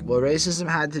specific? Well, racism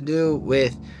had to do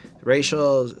with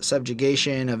racial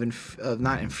subjugation of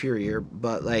not inferior,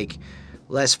 but like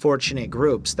less fortunate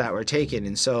groups that were taken.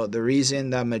 And so the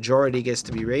reason the majority gets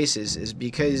to be racist is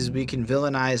because we can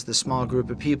villainize the small group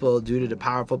of people due to the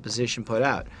powerful position put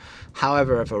out.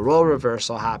 However, if a role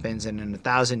reversal happens and in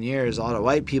 1,000 years all the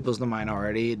white people's the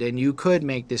minority, then you could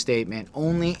make the statement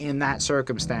only in that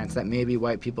circumstance that maybe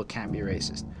white people can't be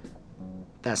racist.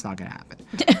 That's not gonna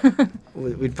happen.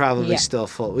 We'd probably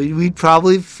we'd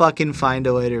probably fucking find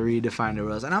a way to redefine the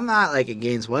rules. And I'm not like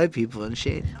against white people and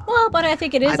shit. Well, but I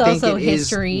think it is also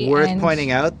history. Is worth pointing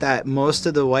out that most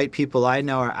of the white people I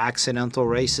know are accidental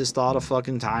racist all the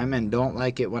fucking time and don't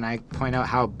like it when I point out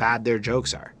how bad their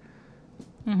jokes are.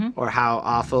 Or how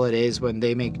awful it is when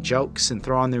they make jokes and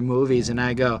throw on their movies and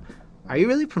I go, are you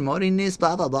really promoting this?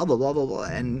 Blah, blah, blah, blah, blah, blah, blah.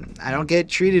 And I don't get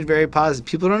treated very positive.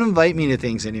 People don't invite me to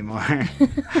things anymore.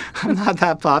 I'm not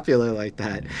that popular like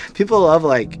that. People love,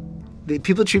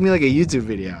 people treat me like a YouTube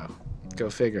video. Go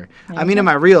figure. I mean, in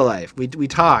my real life, we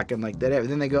talk and like that.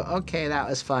 Then they go, okay, that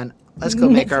was fun. Let's go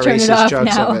make our racist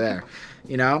jokes over there.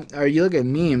 You know? Or you look at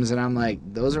memes and I'm like,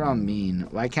 those are all mean.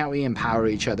 Why can't we empower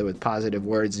each other with positive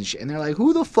words and shit? And they're like,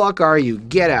 who the fuck are you?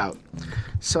 Get out.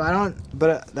 So I don't,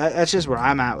 but that's just where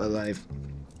I'm at with life.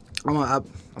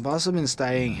 I've also been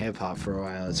studying hip hop for a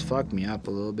while. It's fucked me up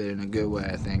a little bit in a good way,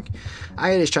 I think.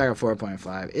 I get this track at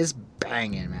 4.5. It's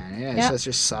banging, man. Yeah, it's such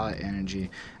just solid energy.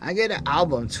 I get an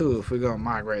album too, if we go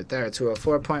mark right there, to a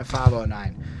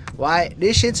 4.509. Why?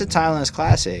 This shit's a timeless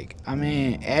classic. I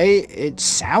mean, it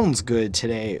sounds good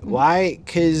today. Why?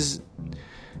 Because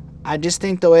I just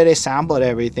think the way they sampled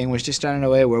everything was just done in a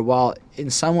way where, while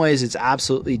in some ways it's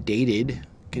absolutely dated,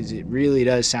 because it really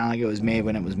does sound like it was made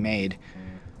when it was made,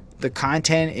 the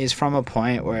content is from a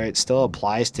point where it still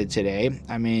applies to today.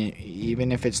 I mean,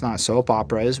 even if it's not soap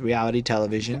operas, reality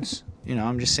televisions,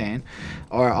 I'm just saying,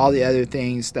 or all the other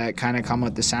things that kind of come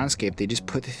with the soundscape. They just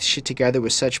put this shit together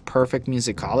with such perfect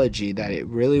musicology that it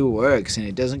really works, and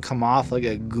it doesn't come off like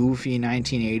a goofy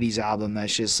 1980s album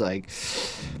that's just like...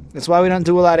 That's why we don't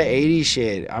do a lot of 80s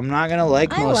shit. I'm not going to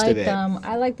like most of it.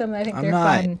 I like them. I think they're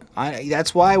fun.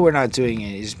 That's why we're not doing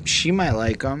it. She might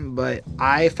like them, but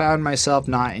I found myself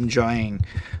not enjoying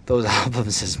those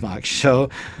albums as much. So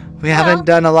we haven't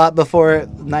done a lot before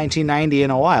 1990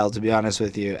 in a while, to be honest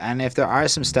with you. And if there are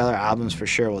some stellar albums, for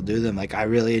sure we'll do them. Like, I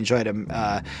really enjoyed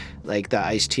like the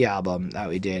Ice-T album that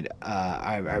we did.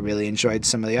 I really enjoyed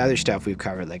some of the other stuff we've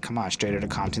covered. Like, come on, Straight Outta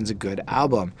Compton's a good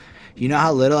album. You know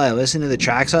how little I listen to the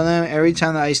tracks on them? Every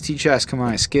time the Ice-T tracks come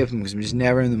on, I skip them because I'm just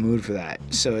never in the mood for that.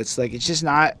 So it's like, it's just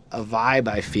not a vibe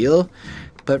I feel.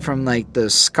 But from like the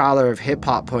scholar of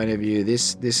hip-hop point of view,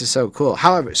 this is so cool.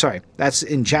 However, that's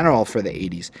in general for the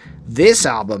 80s. This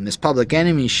album, this Public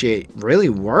Enemy shit, really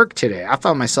worked today. I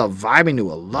found myself vibing to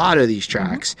a lot of these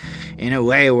tracks in a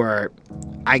way where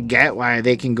I get why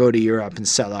they can go to Europe and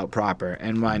sell out proper,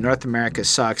 and why North America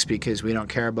sucks because we don't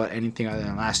care about anything other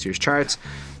than last year's charts.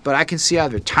 But I can see how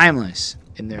they're timeless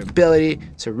in their ability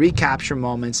to recapture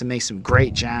moments and make some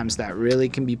great jams that really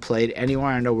can be played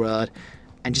anywhere in the world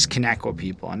and just connect with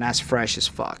people. And that's fresh as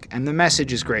fuck. And the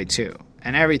message is great too.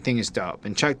 And everything is dope.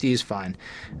 And Chuck D is fun.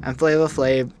 And Flavor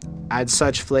Flav adds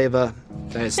such flavor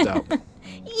that it's dope.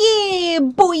 Yeah,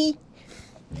 boy.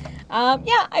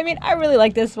 I mean, I really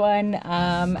like this one.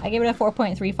 I gave it a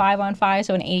 4.35 on 5,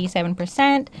 so an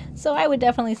 87%. So I would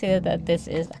definitely say that this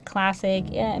is a classic.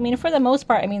 Yeah, I mean, for the most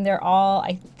part, I mean,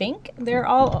 I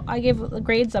give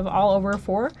grades of all over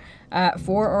 4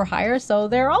 or higher. So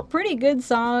they're all pretty good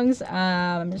songs.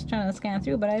 I'm just trying to scan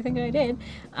through, but I think I did.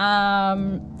 I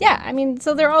mean,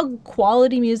 so they're all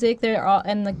quality music. They're all,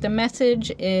 and like the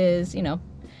message is,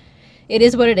 it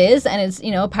is what it is, and it's,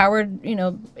 powered,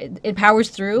 it powers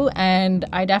through, and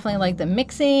I definitely like the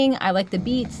mixing. I like the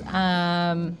beats.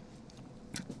 I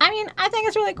mean, I think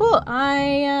it's really cool.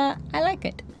 I like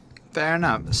it. Fair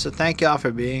enough. So thank y'all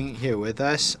for being here with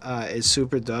us. It's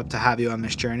super dope to have you on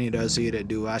this journey. Those of you that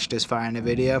do watch this far in the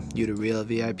video, you the real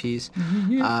VIPs.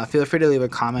 Feel free to leave a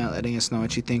comment letting us know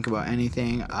what you think about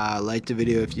anything. Like the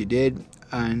video if you did.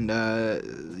 And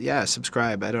yeah,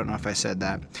 subscribe. I don't know if I said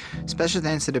that. Special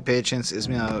thanks to the patrons,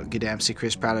 Ismail Gadamsi,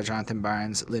 Chris Prado, Jonathan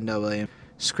Barnes, Linda Williams,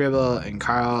 Scribble, and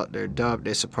Carl. They're dope.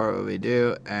 They support what we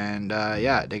do. And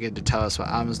yeah, they get to tell us what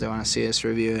albums they want to see us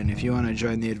review. And if you want to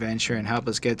join the adventure and help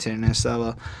us get to the next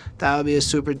level, that would be a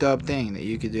super dope thing that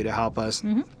you could do to help us.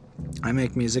 I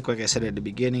make music, like I said at the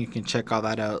beginning. You can check all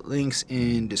that out. Links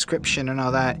in description and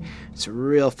all that. It's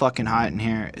real fucking hot in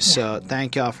here. So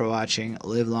thank y'all for watching.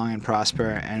 Live long and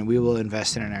prosper. And we will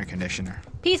invest in an air conditioner.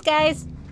 Peace, guys.